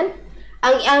involvement,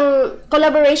 ang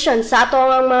collaboration sa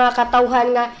atong mga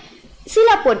katawhan nga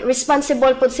sila pod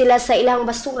responsible pod sila sa ilang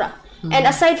basura. And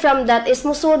aside from that is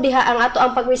musud diha ang ato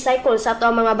ang pag-recycle sa ato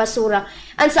ang mga basura.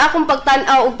 And sa akong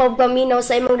pagtan-aw ug pagpaminaw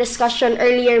sa imong discussion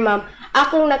earlier, ma'am,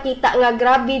 akong nakita nga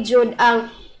grabe jud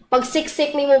ang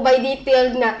pagsiksik nimo by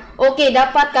detailed na okay,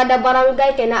 dapat kada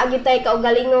barangay kay naagi tay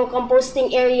kaugalingong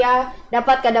composting area,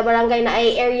 dapat kada barangay na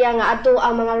ay area nga ato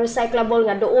ang mga recyclable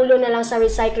nga duulo na lang sa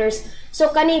recyclers.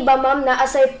 So kani ba, ma'am, na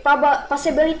as a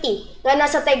possibility nga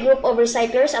nasa tay group of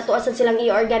recyclers ato asad silang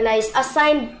i-organize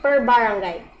assigned per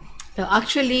barangay?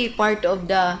 Actually, part of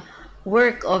the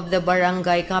work of the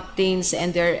barangay captains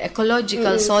and their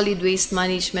ecological solid waste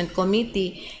management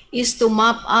committee is to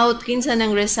map out kinsa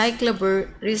ng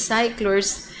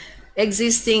recyclers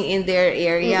existing in their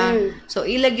area. So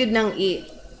ilag yun ng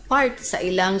part sa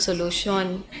ilang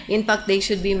solution. In fact, they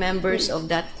should be members of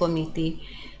that committee.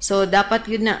 So dapat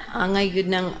yun na angay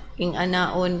yun ng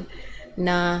ing-anaon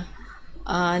na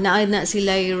na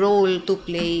sila role to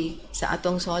play sa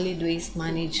atong solid waste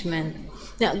management.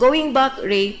 Now, going back,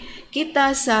 Ray,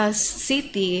 kita sa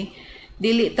city,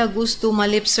 dili ta gusto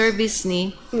malip service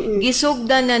ni,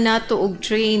 gisugdan na nato og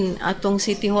train atong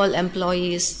City Hall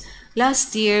employees.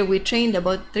 Last year, we trained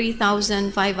about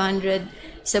 3,500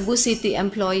 Cebu City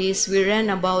employees. We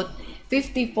ran about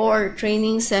 54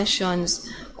 training sessions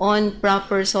on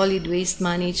proper solid waste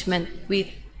management.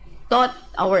 We taught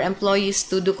our employees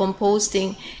to do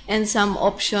composting and some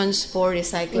options for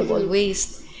recyclable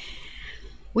waste.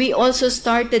 We also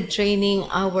started training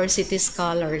our city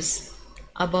scholars.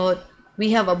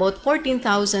 We have about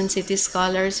 14,000 city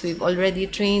scholars. We've already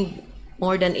trained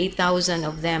more than 8,000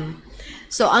 of them.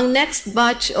 So ang next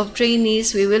batch of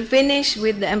trainees, we will finish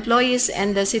with the employees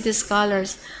and the city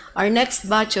scholars. Our next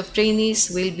batch of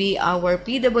trainees will be our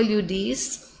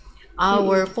PWDs,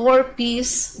 our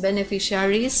 4Ps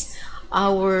beneficiaries,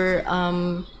 our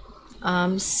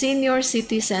senior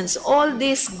citizens, all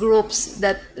these groups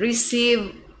that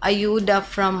receive ayuda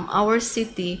from our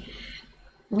city,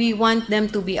 we want them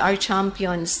to be our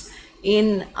champions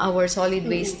in our solid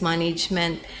waste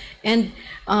management. And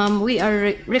we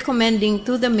are recommending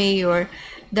to the mayor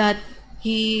that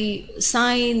he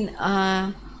sign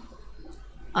a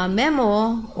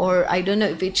memo, or I don't know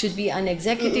if it should be an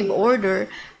executive order,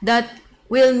 that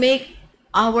will make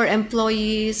our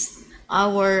employees,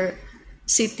 our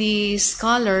city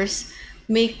scholars,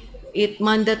 make it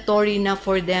mandatory na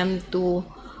for them to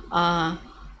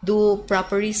do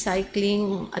proper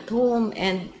recycling at home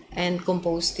and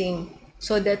composting,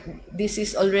 so that this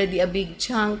is already a big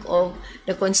chunk of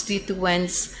the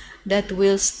constituents that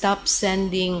will stop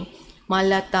sending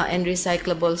malata and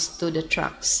recyclables to the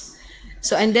trucks.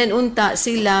 So, and then unta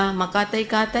sila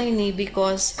makatay-katay ni,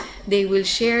 because they will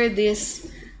share this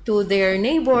to their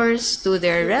neighbors, to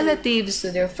their relatives, to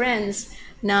their friends,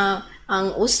 na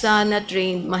ang usa na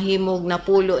trained mahimog na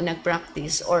pulo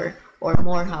nag-practice or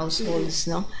more households,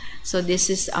 no? So this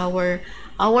is our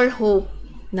hope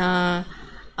na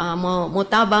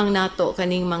motabang nato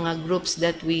kaning mga groups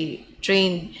that we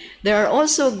trained. There are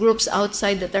also groups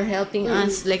outside that are helping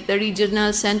us, like the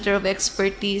Regional Center of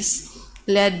Expertise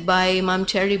led by Ma'am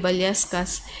Cherry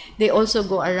Baliascas. They also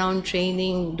go around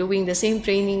training, doing the same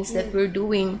trainings that we're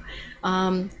doing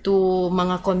to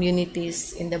mga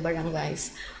communities in the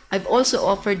barangays. I've also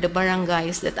offered the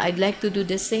barangays that I'd like to do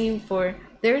the same for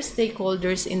their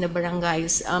stakeholders in the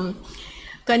barangays.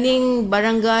 Kaning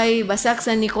barangay Basak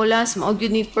San Nicolas, maog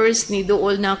yun ni first ni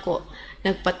duol nako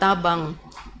nagpatabang.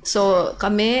 So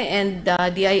kami and the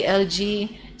DILG,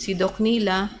 si Doc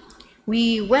Nila,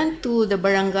 we went to the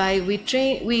barangay, we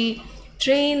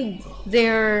trained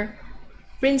their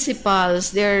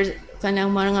principals, their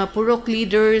kanang mga purok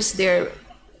leaders, their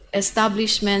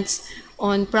establishments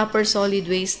on proper solid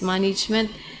waste management.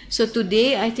 So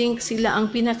today, I think sila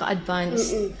ang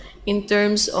pinaka-advanced in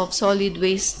terms of solid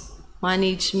waste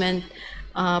management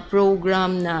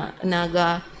program na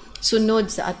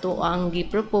naga-sunod sa ato ang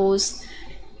gi-propose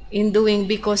in doing,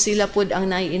 because sila pud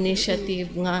ang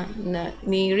nai-initiative nga na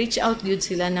ni-reach out yun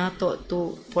sila nato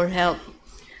for help.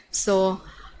 So,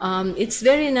 it's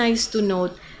very nice to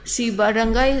note, si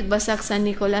Barangay Basak San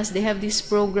Nicolas, they have this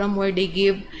program where they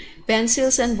give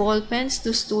pencils and ball pens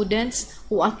to students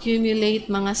who accumulate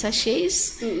mga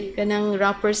sachets, kanang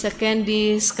wrapper sa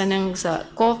candies, kanang sa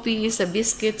coffee, sa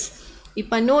biscuits,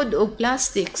 ipanod og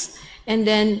plastics, and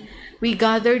then we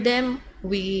gather them,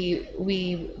 we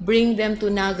bring them to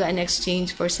Naga and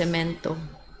exchange for cemento.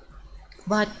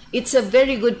 But it's a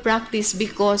very good practice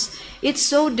because it's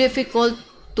so difficult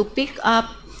to pick up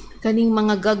kaning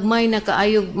mga gagmay na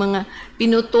kaayog mga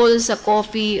pinutol sa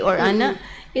coffee or ana.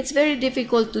 It's very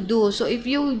difficult to do. So if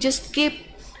you just keep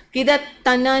kidat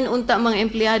tanan unta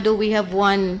mga empleyado, we have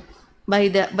one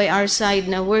by our side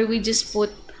na where we just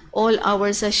put all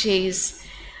our sachets.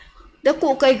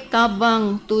 Dako kay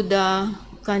tabang to the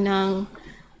kanang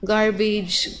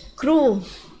garbage crew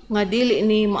nga dili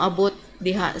ni maabot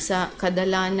diha sa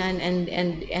kadalanan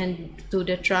and to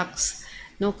the trucks,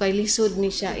 no, kay lisod ni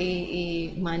siya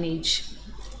i-manage.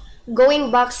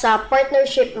 Going back sa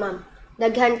partnership, ma'am,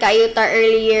 daghan kayo ta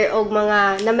earlier og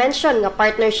mga na-mention nga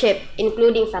partnership,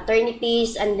 including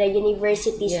fraternities and the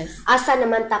universities. Yes. Asa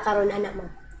naman ta karon ana, ma'am?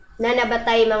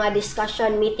 Nanabatay mga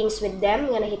discussion meetings with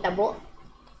them nga nahitabo?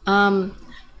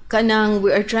 kanang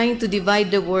we are trying to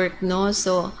divide the work, no?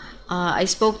 So I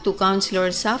spoke to Councilor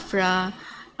Safra.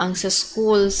 Ang sa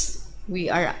schools, we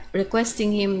are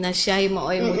requesting him na siya mo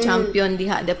champion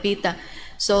diha dapita.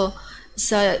 So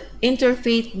sa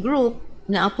interfaith group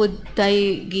na apod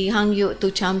tay gihangyo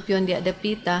to champion diha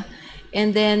dapita.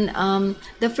 And then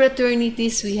the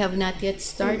fraternities we have not yet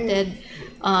started.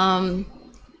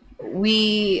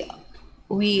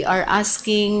 We are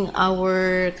asking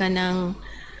our kanang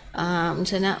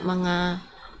sana mga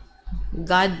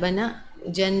God ba na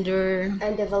gender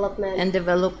and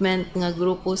development nga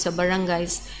grupo sa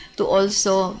barangays to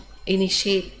also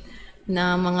initiate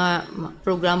na mga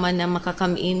programa na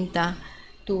makakaminta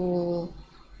to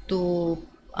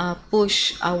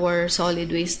push our solid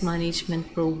waste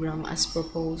management program as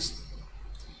proposed.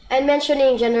 And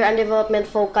mentioning gender and development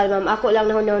focal, ma'am, ako lang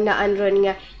na andron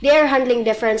nga, they are handling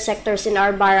different sectors in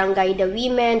our barangay, the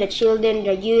women, the children,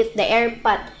 the youth, the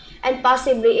airpat, and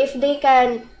possibly if they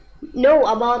can know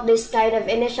about this kind of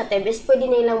initiative, is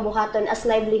pwede nilang buhaton as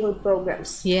livelihood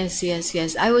programs. Yes.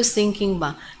 I was thinking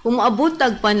ba, kung maabot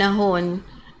tag panahon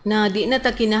na di na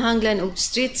ta kinahanglan og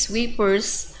street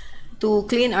sweepers to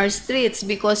clean our streets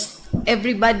because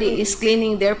everybody is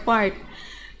cleaning their part,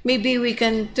 maybe we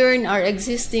can turn our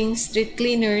existing street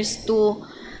cleaners to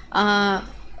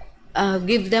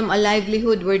give them a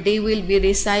livelihood where they will be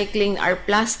recycling our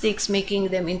plastics, making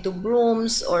them into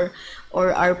brooms, or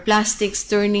our plastics,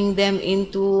 turning them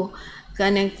into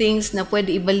kanang things na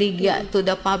pwede ibaligya to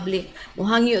the public.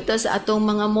 Muhangyo ta sa atong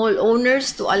mga mall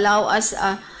owners to allow us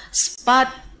a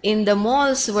spot in the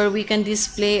malls where we can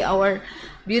display our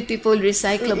beautiful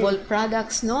recyclable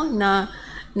products, no, na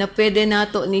pwede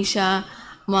nato ni siya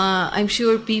I'm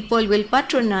sure people will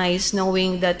patronize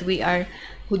knowing that we are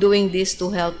doing this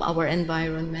to help our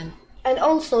environment. And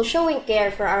also showing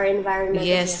care for our environment.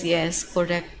 Yes,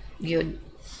 correct. Good.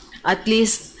 At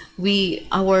least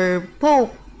our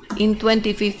Pope in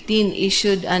 2015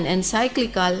 issued an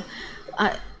encyclical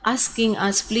asking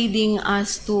us, pleading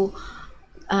us to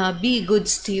be good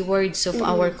stewards of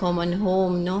our common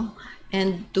home, no?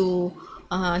 And to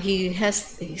he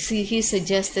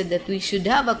suggested that we should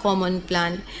have a common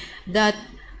plan that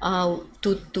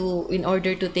in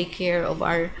order to take care of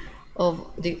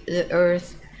the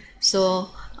earth. So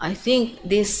I think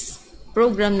this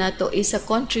program nato is a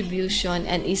contribution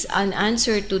and is an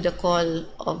answer to the call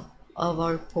of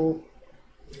our Pope.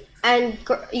 And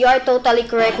you are totally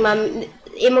correct, ma'am.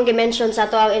 Imong gi-mention sa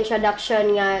ato ang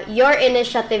introduction nga your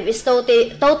initiative is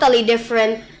totally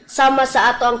different sama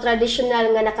sa ato ang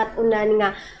traditional nga nakatunan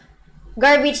nga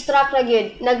garbage truck ra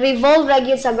gyud, nag-revolve ra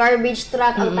gyud sa garbage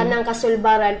truck ang tanang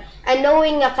kasulbaran, and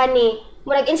knowing nga kani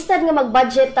murag instead nga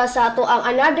mag-budget ta sa ato ang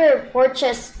another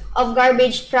purchase of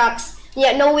garbage trucks,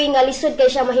 knowing nga lisod kay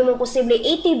siya mahimong posible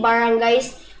 80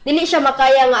 barangays, dili siya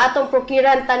makaya nga atong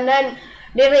procurean tanan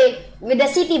dire with the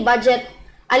city budget.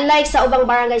 Unlike sa ubang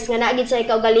barangays nga naagid sa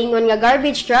kaugalingon nga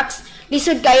garbage trucks,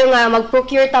 lisod kayo nga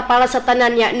mag-procure ta para sa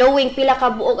tanan niya, knowing pila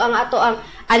ka buok ang ato ang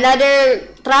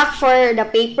another truck for the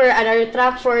paper, another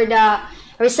truck for the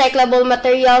recyclable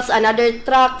materials, another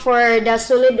truck for the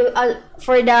solid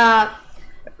for the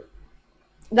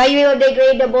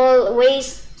biodegradable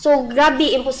waste. So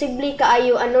grabe, imposible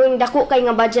kaayo yung dako kay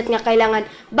nga budget nga kailangan.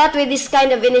 But with this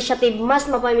kind of initiative, mas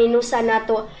mapaminusa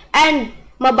nato and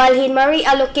mabalhin,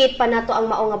 ma-reallocate pa nato ang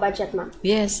mao nga budget, ma'am.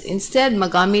 Yes, instead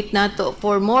magamit nato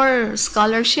for more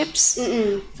scholarships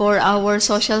for our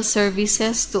social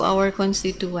services to our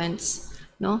constituents,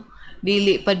 no?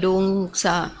 Dili pa dong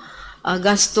sa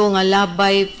gasto nga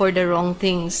labay for the wrong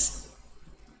things.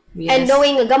 Yes. And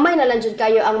knowing nga gamay na lang jud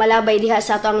kayo ang malabay diha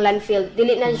sa ato ang landfill,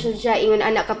 dili na jud siya ingon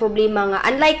anak ka problema nga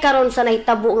unlike karon sa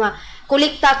nahitabo nga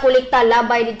kolekta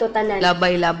labay dito tanan.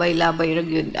 Labay ra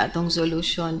gyud atong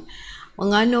solution.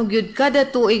 Mga no gyud kada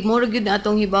tuig mo gyud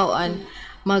atong hibaw-an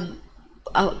mag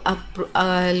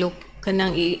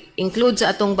kanang include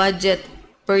sa atong budget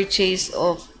purchase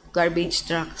of garbage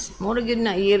trucks. Mo gyud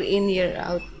na year in year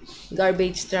out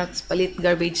garbage trucks, palit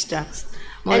garbage trucks.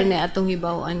 Mo na atong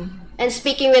hibaw-an. And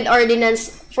speaking with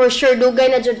ordinance, for sure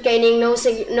dugay na jud kay ning no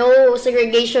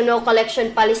segregation, no collection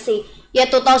policy.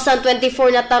 Yet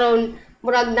 2024 na taron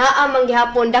murag naa man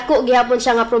gihapon, dako gihapon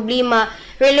siya nga problema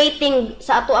relating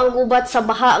sa ato ang gubat sa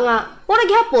baha nga murag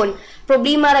gihapon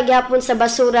problema ra gihapon sa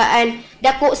basura, and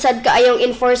dako sad kaayong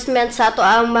enforcement sa ato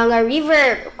ang mga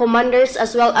river commanders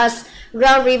as well as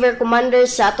ground river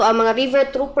commanders, sa ato ang mga river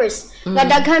troopers nga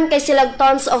daghan kay silag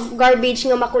tons of garbage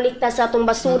nga makolekta sa atong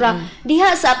basura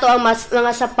diha sa ato ang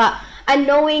mga sapa, and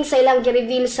knowing sa ilang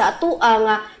gi-reveal sa ato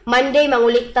nga Monday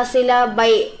mangulikta sila,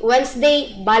 by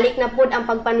Wednesday balik na pud ang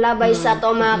pagpanlabay sa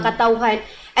ato mga katawhan,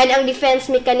 And ang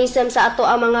defense mechanism sa ato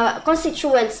ang mga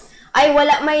constituents ay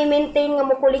wala may maintain nga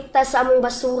mokolekta sa among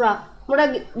basura.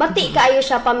 Murag bati kaayo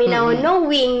siya paminahon,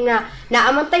 knowing nga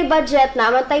naamantay budget,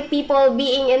 naamantay people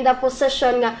being in the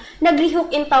possession nga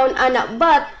naglihok in town ana,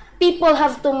 but people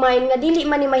have to mind nga dili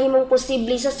man ni mahimong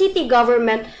posible sa city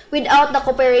government without the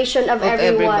cooperation of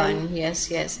everyone.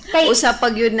 Yes, yes. Kay, usa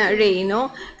pag yun na Ray,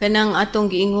 no? Kanang atong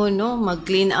giingon, no?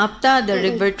 Mag-clean up ta, the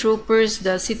river troopers,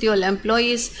 the city hall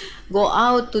employees go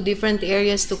out to different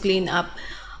areas to clean up.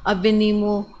 Abin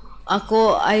nimo,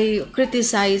 ako I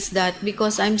criticize that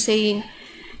because I'm saying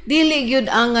dili gyud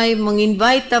angay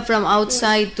mang-invite ta from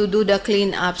outside to do the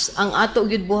clean ups. Ang ato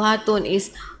gyud buhaton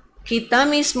is kita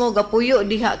mismo gapuyo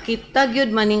diha, kita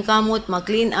gyud maningkamot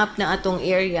mag-clean up na atong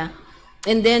area.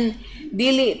 And then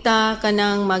dili ta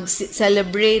kanang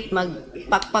mag-celebrate,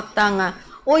 magpakpak ta nga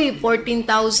oy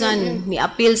 14,000 ni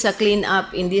appeal sa clean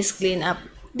up in this clean up.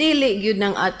 Dili gyud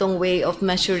nang atong way of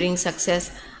measuring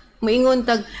success. Moingon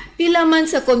tag pila man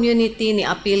sa community ni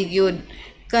appeal gyud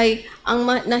kay ang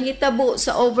nahitabo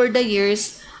sa over the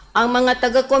years, ang mga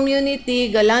taga-community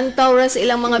galantaw ra sa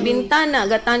ilang mga bintana,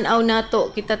 gatan-aw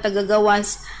nato kita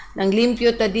tagagawas ng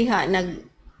limpyo ta diha,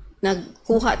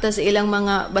 nagkuha ta sa ilang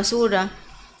mga basura.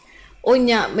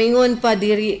 Unya maingon pa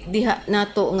diri diha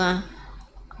nato nga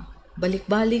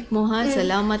balik-balik mo ha,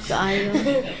 salamat kaayo.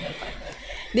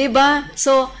 Diba?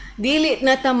 So dili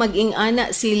na ta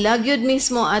mag-ingana, sila gyud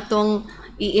mismo atong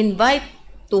i-invite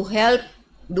to help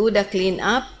do the clean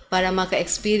up para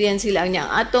maka-experience sila. Ang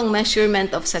atong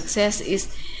measurement of success is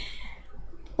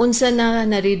unsa na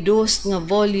na-reduce nga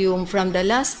volume from the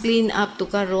last clean up to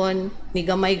karon, ni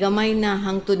gamay-gamay na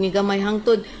hangtod ni gamay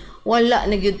hangtod wala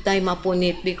na gyud tay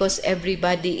mapunit because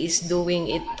everybody is doing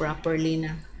it properly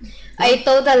na. I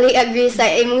totally agree sa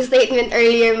imong statement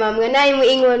earlier, ma'am, nga naay mo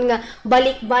ingon nga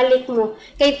balik-balik mo.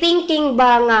 Kay thinking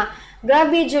ba nga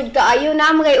grabe jud kaayo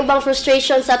na mga ubang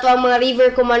frustration sa tuwang mga river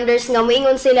commanders nga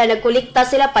moingon sila, nagkolekta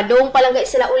sila, padong pa lang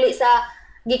sila uli sa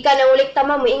gikan ng ulikta,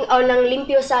 ma'am, moingaw nang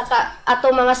limpyo sa ato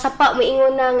mga sapa,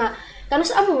 moingon na nga kanus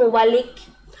amo mo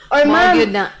balik. Or ma'am,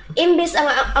 imbis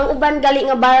ang uban gali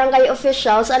nga barangay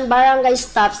officials and barangay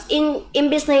staffs,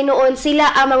 imbis na hinuon sila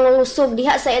ang mangungusog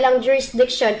diha sa ilang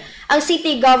jurisdiction, ang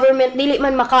city government dili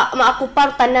man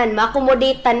maakupar tanan,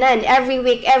 ma-accommodate tanan every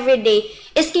week, every day,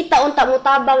 is kita unta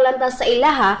mutabang lantas sa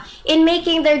ilaha in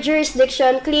making their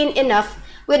jurisdiction clean enough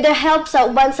with the help sa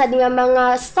uban sad nga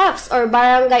mga staffs or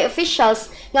barangay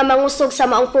officials nga mangusog sa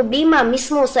maong problema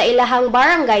mismo sa ilahang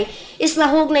barangay, is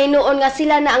nahugnay noon nga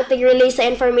sila na ang tig-relay sa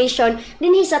information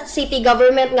dinhi sa city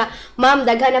government nga ma'am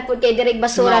daghan na pud kay direk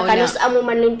basura kanus amo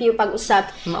man limpyo pag-usab.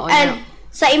 And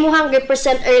sa imuhang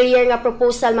represent earlier nga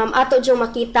proposal, ma'am, ato jung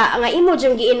makita nga imo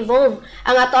jung gi-involve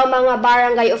ang ato ang mga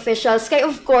barangay officials, kay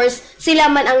of course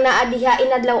sila man ang naa diha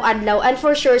inadlaw-adlaw, and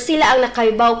for sure sila ang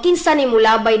nakaibaw kinsa ni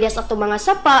mulabay diha sa ato mga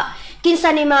sapa,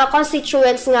 kinsa ni mga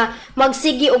constituents nga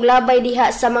magsigi og labay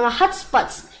diha sa mga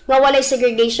hotspots nga walay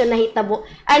segregation na hitabo.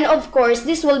 And of course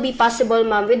this will be possible,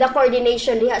 ma'am, with the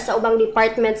coordination diha sa ubang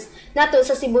departments nato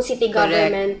sa Cebu City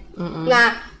Government.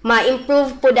 Nga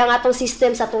ma-improve po ang atong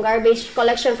system sa atong garbage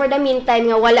collection for the meantime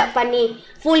nga wala pa ni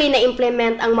fully na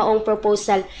implement ang maong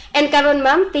proposal. And karon,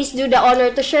 ma'am, please do the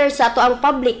honor to share sa ato ang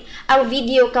public ang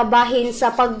video kabahin sa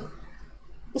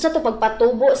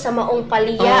pagpatubo sa maong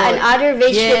palya and other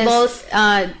vegetables.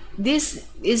 Yes, this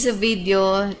is a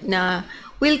video na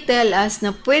will tell us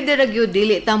na pwede ra gyud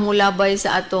dili ta mulabay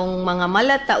sa atong mga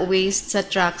malata waste sa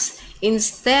trucks,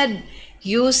 instead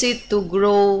use it to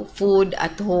grow food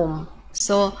at home.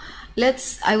 So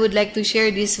I would like to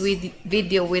share this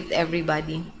video with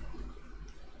everybody.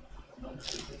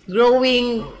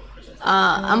 Growing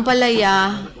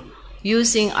ampalaya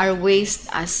using our waste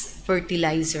as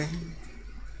fertilizer.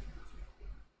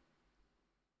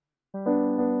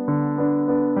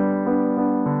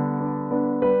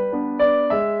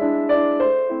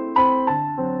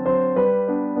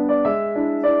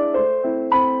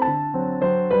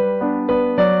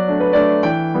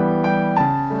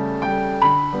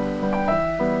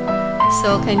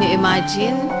 So can you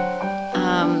imagine,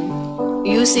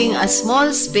 using a small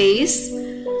space,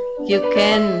 you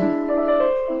can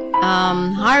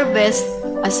harvest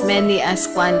as many as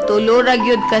tulo ra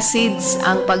gyud ka seeds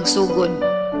ang pagsugod.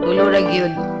 Tulo ra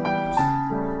gyud.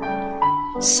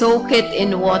 Soak it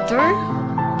in water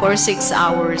for 6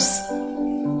 hours.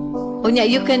 Unya,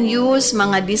 you can use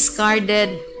mga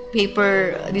discarded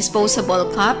paper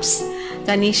disposable cups.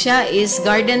 Kanisha is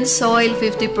garden soil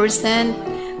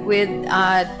 50% with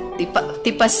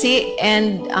tipasi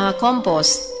and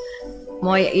compost.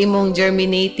 Moy imong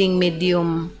germinating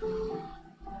medium.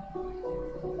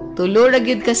 Tulo ra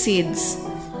gyud ka seeds.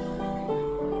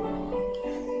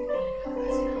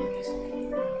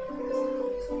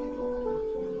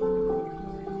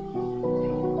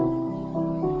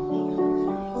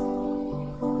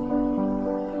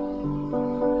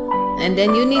 And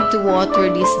then you need to water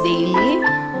this daily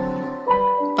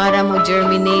para mo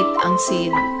germinate ang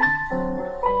seed.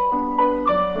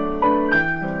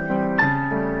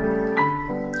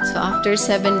 So after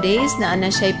 7 days, na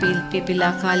siya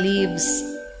pipila ka leaves.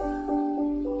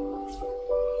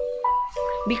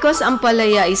 Because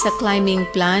ampalaya is a climbing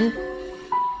plant,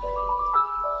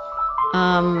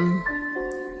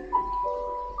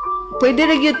 pwede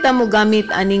rin yun ta mo gamit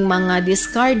aning mga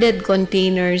discarded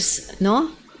containers, no?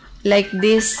 Like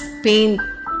this paint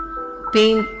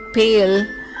pail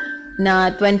na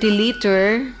 20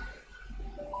 liter.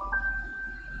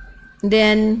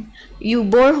 Then, you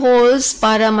bore holes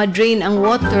para ma-drain ang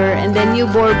water, and then you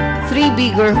bore 3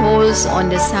 bigger holes on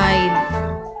the side.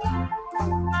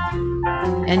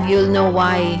 And you'll know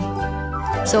why.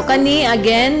 So, kani,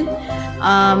 again,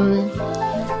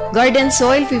 garden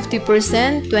soil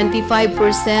 50%, 25%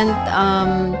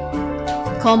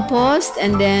 compost,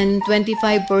 and then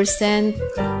 25%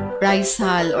 rice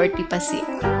hull or tipasi.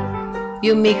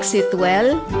 You mix it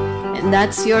well, and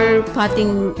that's your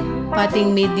potting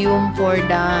medium for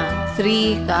the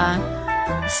 3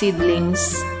 seedlings.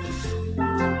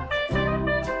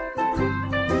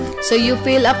 So you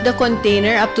fill up the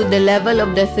container up to the level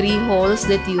of the 3 holes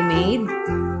that you made,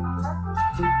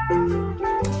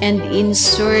 and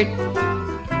insert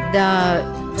the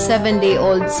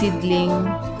 7-day-old seedling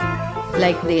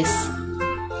like this.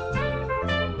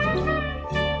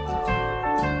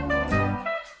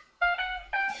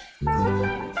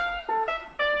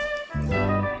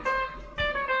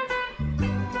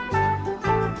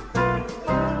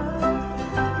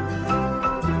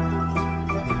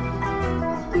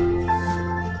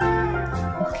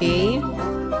 Okay.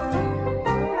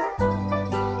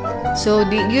 So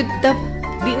di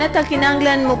na ta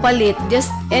kinahanglan mo palit, just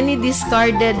any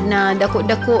discarded na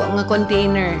dako-dako nga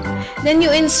container. Then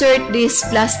you insert this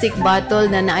plastic bottle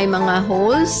na naay mga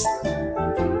holes.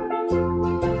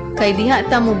 Kay diha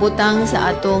ta mo butang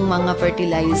sa atong mga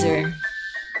fertilizer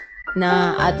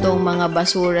na atong mga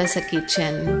basura sa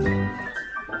kitchen.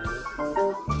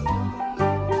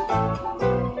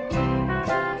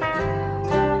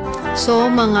 So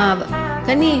mga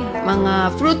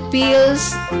fruit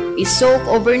peels i-soak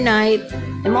overnight,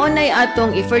 mao nay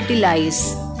atong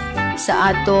i-fertilize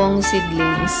sa atong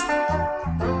seedlings.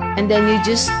 And then you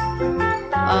just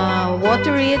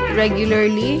water it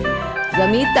regularly.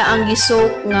 Gamita ang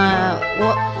gi-soak nga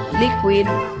liquid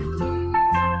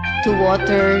to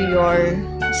water your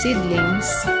seedlings.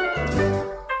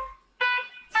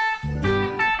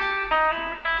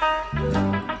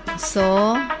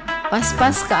 So,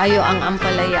 paspas kaayo ang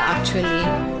ampalaya actually.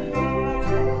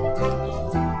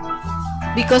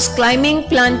 Because climbing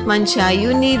plant man siya,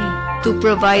 you need to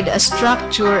provide a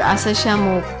structure asa siya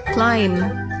mo climb.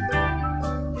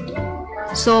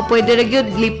 So, pwede rin yun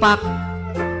lipak,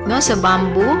 no, sa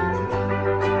bamboo.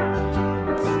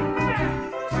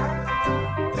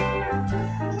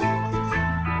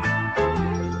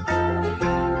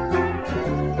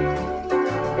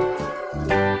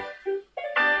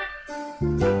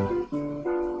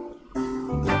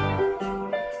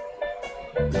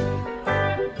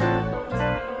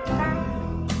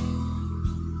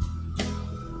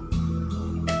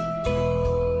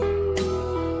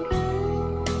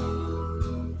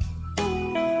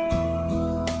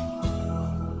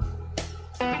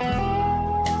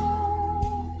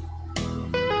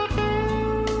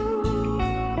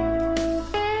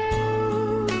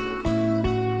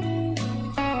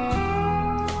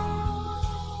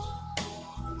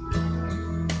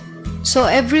 So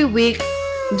every week,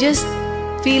 just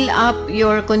fill up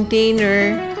your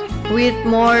container with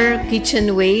more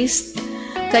kitchen waste.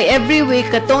 Kay every week,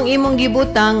 katong imong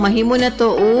gibutang, mahimo na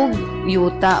to og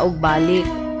yuta og balik.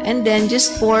 And then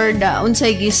just pour the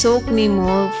unsay gisok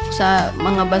nimo sa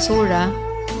mga basura.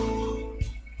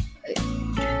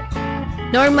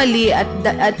 Normally at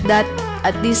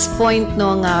this point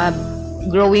no nga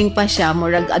growing pa siya,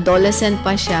 murag adolescent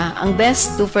pa siya, ang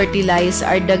best to fertilize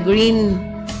are the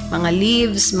green mga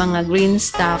leaves, mga green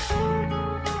stuff.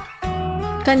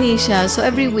 Kani siya. So,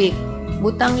 every week,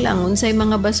 butang lang unsay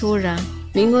mga basura.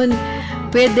 Mingon,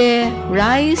 pwede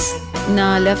rice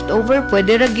na leftover,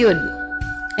 pwede ragyod.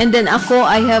 And then ako,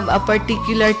 I have a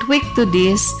particular tweak to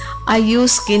this. I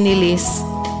use kinilis.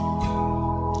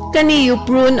 Kani, you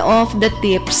prune off the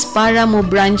tips para mo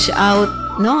branch out,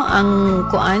 no? Ang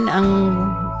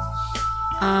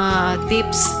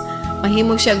tips.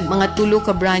 Mahimo siya mga tulo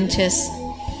ka branches.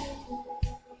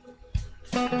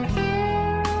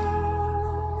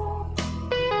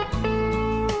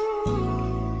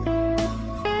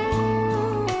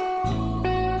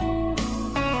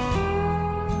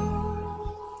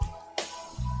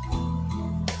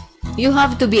 you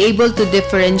have to be able to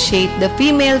differentiate the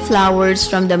female flowers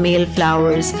from the male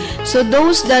flowers. So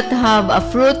those that have a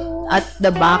fruit at the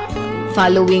back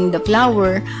following the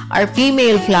flower are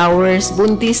female flowers,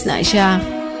 buntis na siya.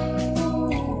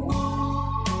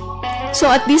 So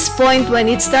at this point, when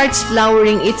it starts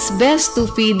flowering, it's best to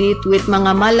feed it with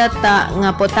mga malata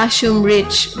nga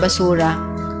potassium-rich basura.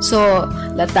 So,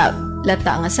 lata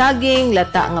nga saging,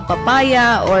 lata nga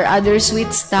papaya, or other sweet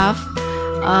stuff.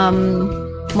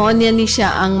 Mao niya ni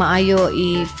siya ang maayo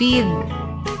i-feed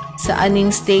sa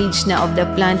aning stage na of the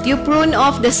plant. You prune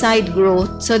off the side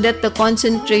growth so that the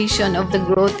concentration of the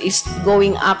growth is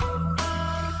going up.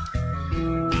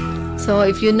 So,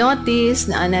 if you notice,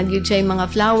 na nagyud siya yung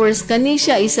mga flowers, kani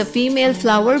siya is a female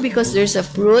flower because there's a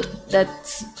fruit that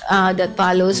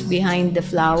follows behind the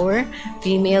flower.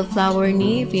 Female flower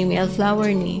ni, female flower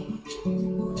ni.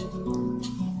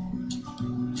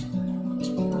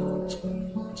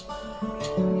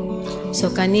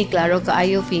 So, kani, klaro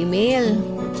kaayo, female.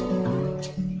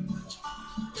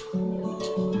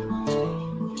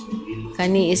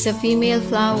 Kani is a female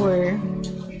flower.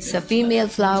 Sa female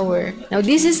flower. Now,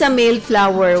 this is a male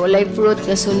flower. Walay fruit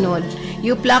kasunod.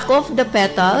 You pluck off the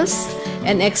petals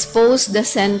and expose the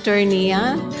center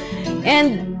niya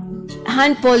and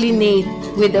hand-pollinate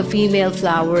with the female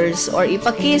flowers or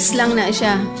ipakiss lang na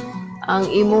siya ang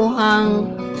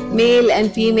imuhang male and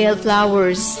female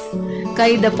flowers.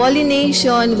 Kay the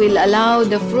pollination will allow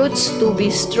the fruits to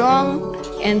be strong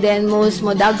and then most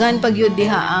modagan pag yun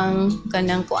diha ang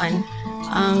kanang kuan,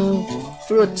 ang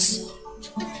fruits.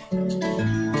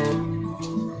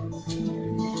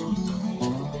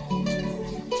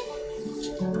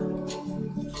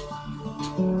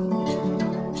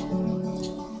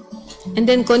 And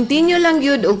then continue lang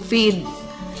yun og feed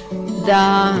the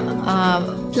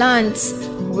plants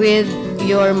with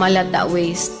your malata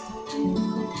waste.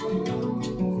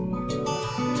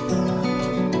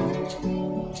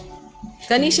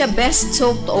 Kani siya best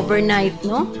soaked overnight,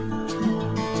 no?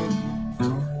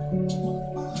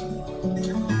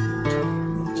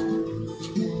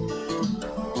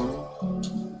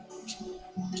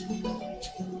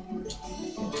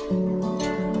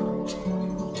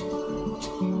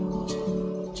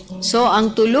 So,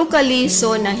 ang tulo ka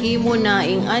liso nahimo na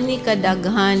ing ani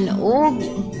kadaghan og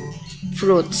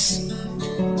fruits.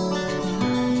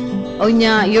 O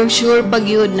nya, you're sure pag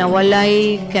yun na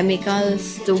walay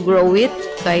chemicals to grow it,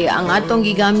 kaya ang atong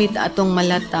gigamit atong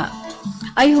malata.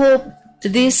 I hope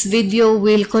this video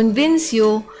will convince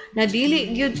you na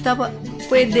dili gyud ta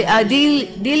pwede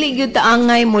dili gyud ta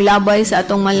angay mulabay sa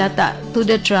atong malata to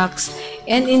the trucks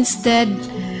and instead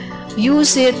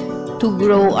use it to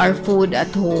grow our food at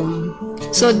home.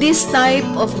 So this type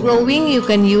of growing you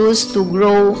can use to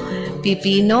grow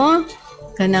pipino,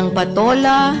 kanang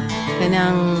patola,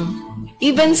 kanang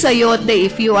even sayote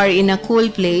if you are in a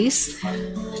cool place,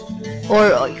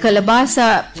 or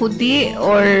kalabasa puti,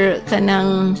 or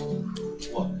kanang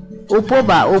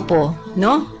upo,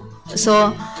 no? So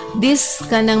this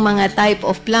kanang mga type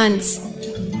of plants,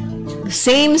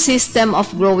 same system of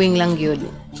growing lang yun.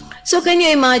 So can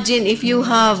you imagine if you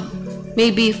have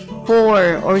maybe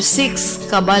 4 or 6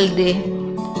 kabalde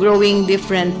growing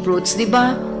different fruits, di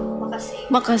ba?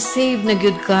 Makasave na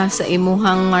gyud ka sa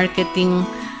imuhang marketing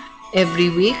every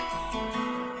week.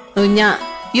 Unya,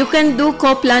 you can do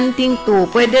co-planting too.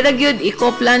 Pwede ra gyud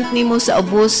i-co-plant nimo sa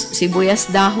ubos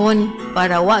sibuyas dahon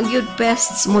para wa gyud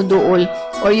pests mo duol,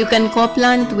 or you can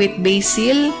co-plant with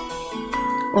basil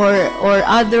or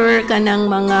other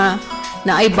kanang mga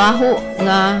naay baho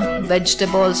nga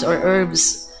vegetables or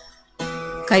herbs.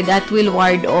 Kay that will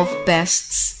ward off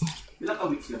pests.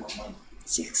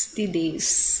 60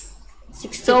 days.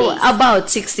 60 days.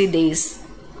 About 60 days.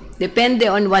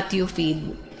 Depende on what you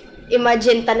feed.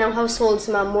 Imagine tanang households,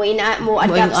 ma'am, mo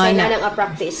adapt sa inanang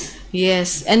practice.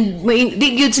 Yes. And di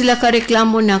gyud sila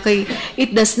kareklamo na kay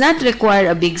it does not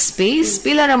require a big space.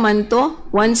 Pila raman to?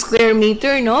 1 square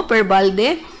meter, no? Per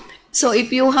balde. So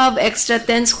if you have extra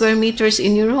 10 square meters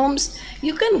in your homes,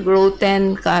 you can grow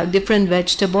 10 different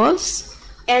vegetables.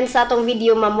 And sa atong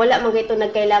video, ma'am, wala man ito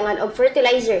nagkailangan of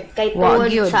fertilizer. Kay tungod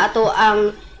sa ato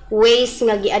ang waste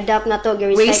nga gi-adapt na to,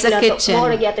 gi-recycle na to, mao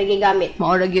ra gyud ato gigamit.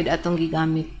 Mao ra gyud atong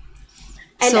gigamit.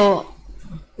 And so,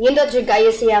 yun doon yung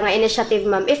kayo siya nga initiative,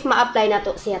 ma'am, if ma-apply na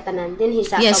to siya tanan, din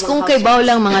hisa. Yes, kung kay baw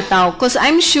lang mga tao. Because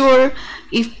I'm sure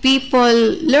if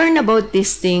people learn about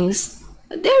these things,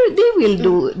 they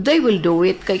will do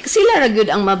it. Kay sila ra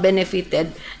gyud ang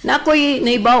ma-benefited. Na ako'y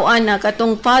naibaw-an na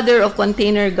katong father of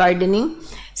container gardening,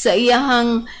 sa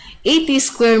iyahang 80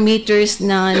 square meters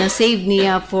na na-save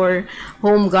niya for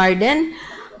home garden,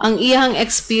 ang iyahang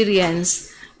experience,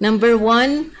 number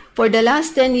 1, for the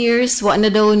last 10 years, wa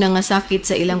na daw nangasakit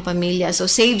sa ilang pamilya. So,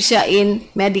 save siya in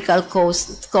medical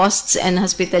costs and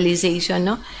hospitalization,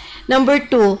 no? Number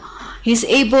 2, he's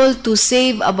able to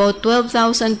save about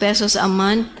 12,000 pesos a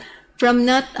month from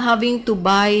not having to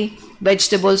buy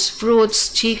vegetables, fruits,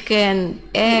 chicken,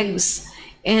 eggs,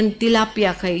 and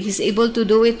tilapia. He's able to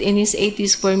do it in his 80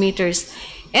 square meters.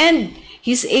 And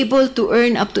he's able to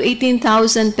earn up to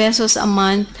 18,000 pesos a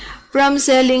month from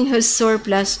selling his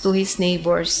surplus to his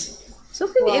neighbors. So,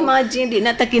 can you imagine, di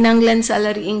na takinanglan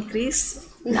salary increase?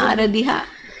 Naara diha.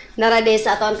 Narade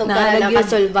sa ato ang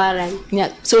kasulbaran.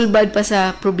 Sulbad pa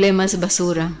sa problema sa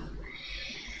basura.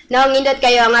 Now, ngindot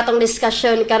kayo ang atong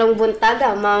discussion karong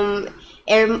buntaga, Ma'am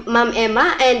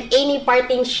Emma, and any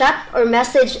parting shot or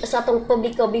message sa atong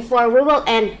publiko before we will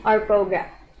end our program.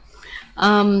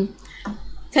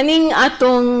 Kaning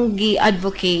atong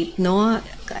gi-advocate, no?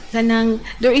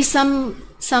 There is some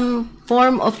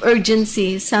form of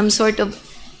urgency, some sort of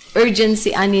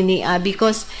urgency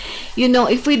because, you know,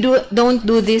 if we don't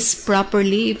do this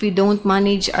properly, if we don't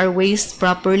manage our waste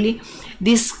properly,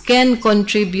 this can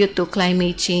contribute to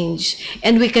climate change,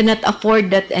 and we cannot afford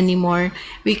that anymore.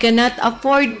 We cannot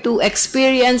afford to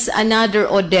experience another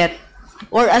Odette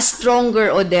or a stronger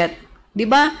Odette.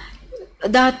 Diba?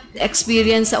 That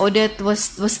experience sa Odette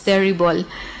was terrible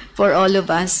for all of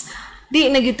us. Di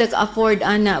na kita afford,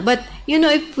 ana. But, you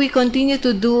know, if we continue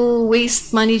to do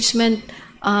waste management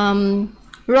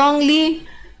wrongly,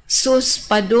 sus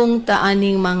padung ta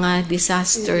aning mga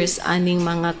disasters, aning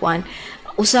mga kwan.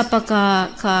 Usa pa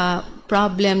ka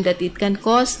problem that it can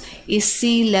cause is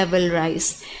sea level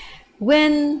rise.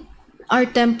 When our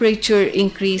temperature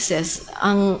increases,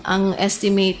 ang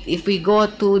estimate, if we go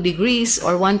 2 degrees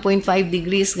or 1.5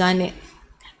 degrees gani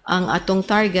ang atong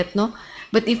target, no?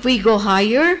 But if we go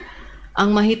higher,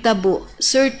 ang mahitabo,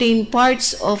 certain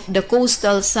parts of the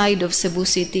coastal side of Cebu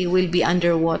City will be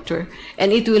underwater.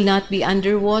 And it will not be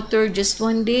underwater just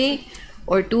 1 day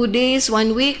or 2 days,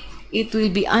 1 week. It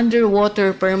will be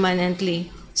underwater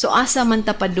permanently. So, asa man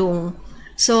tapadong.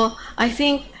 So, I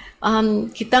think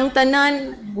kitang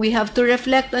tanan, we have to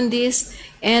reflect on this,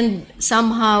 and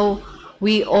somehow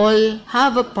we all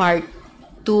have a part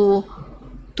to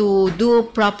do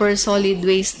proper solid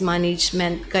waste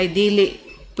management. Kay dili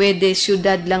pwede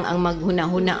syudad lang ang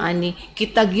maghuna-hunaan ni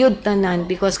kitagyud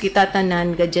tanan, because kita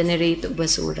tanan ga-generate og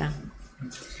basura.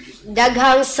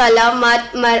 Daghang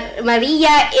salamat,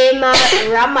 Maria Emma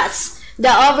Ramas, the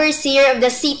overseer of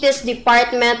the city's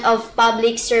Department of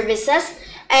Public Services.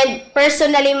 And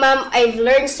personally, ma'am, I've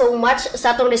learned so much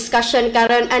sa atong discussion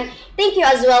karon, and thank you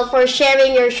as well for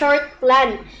sharing your short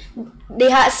plan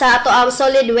diha sa ato ang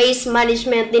solid waste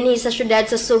management dinhi sa syudad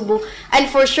sa Cebu. And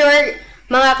for sure,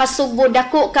 mga kasugbo,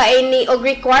 dako kaini og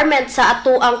requirement sa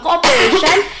ato ang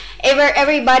cooperation,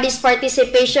 everybody's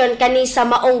participation kani sa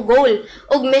maong goal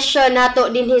ug mission nato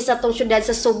dinhi sa atong syudad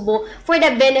sa Cebu for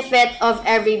the benefit of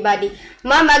everybody.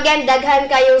 Ma'am, again,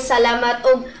 daghan kayong salamat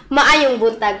ug maayong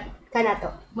buntag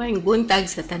kanato. Maayong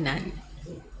buntag sa tanan.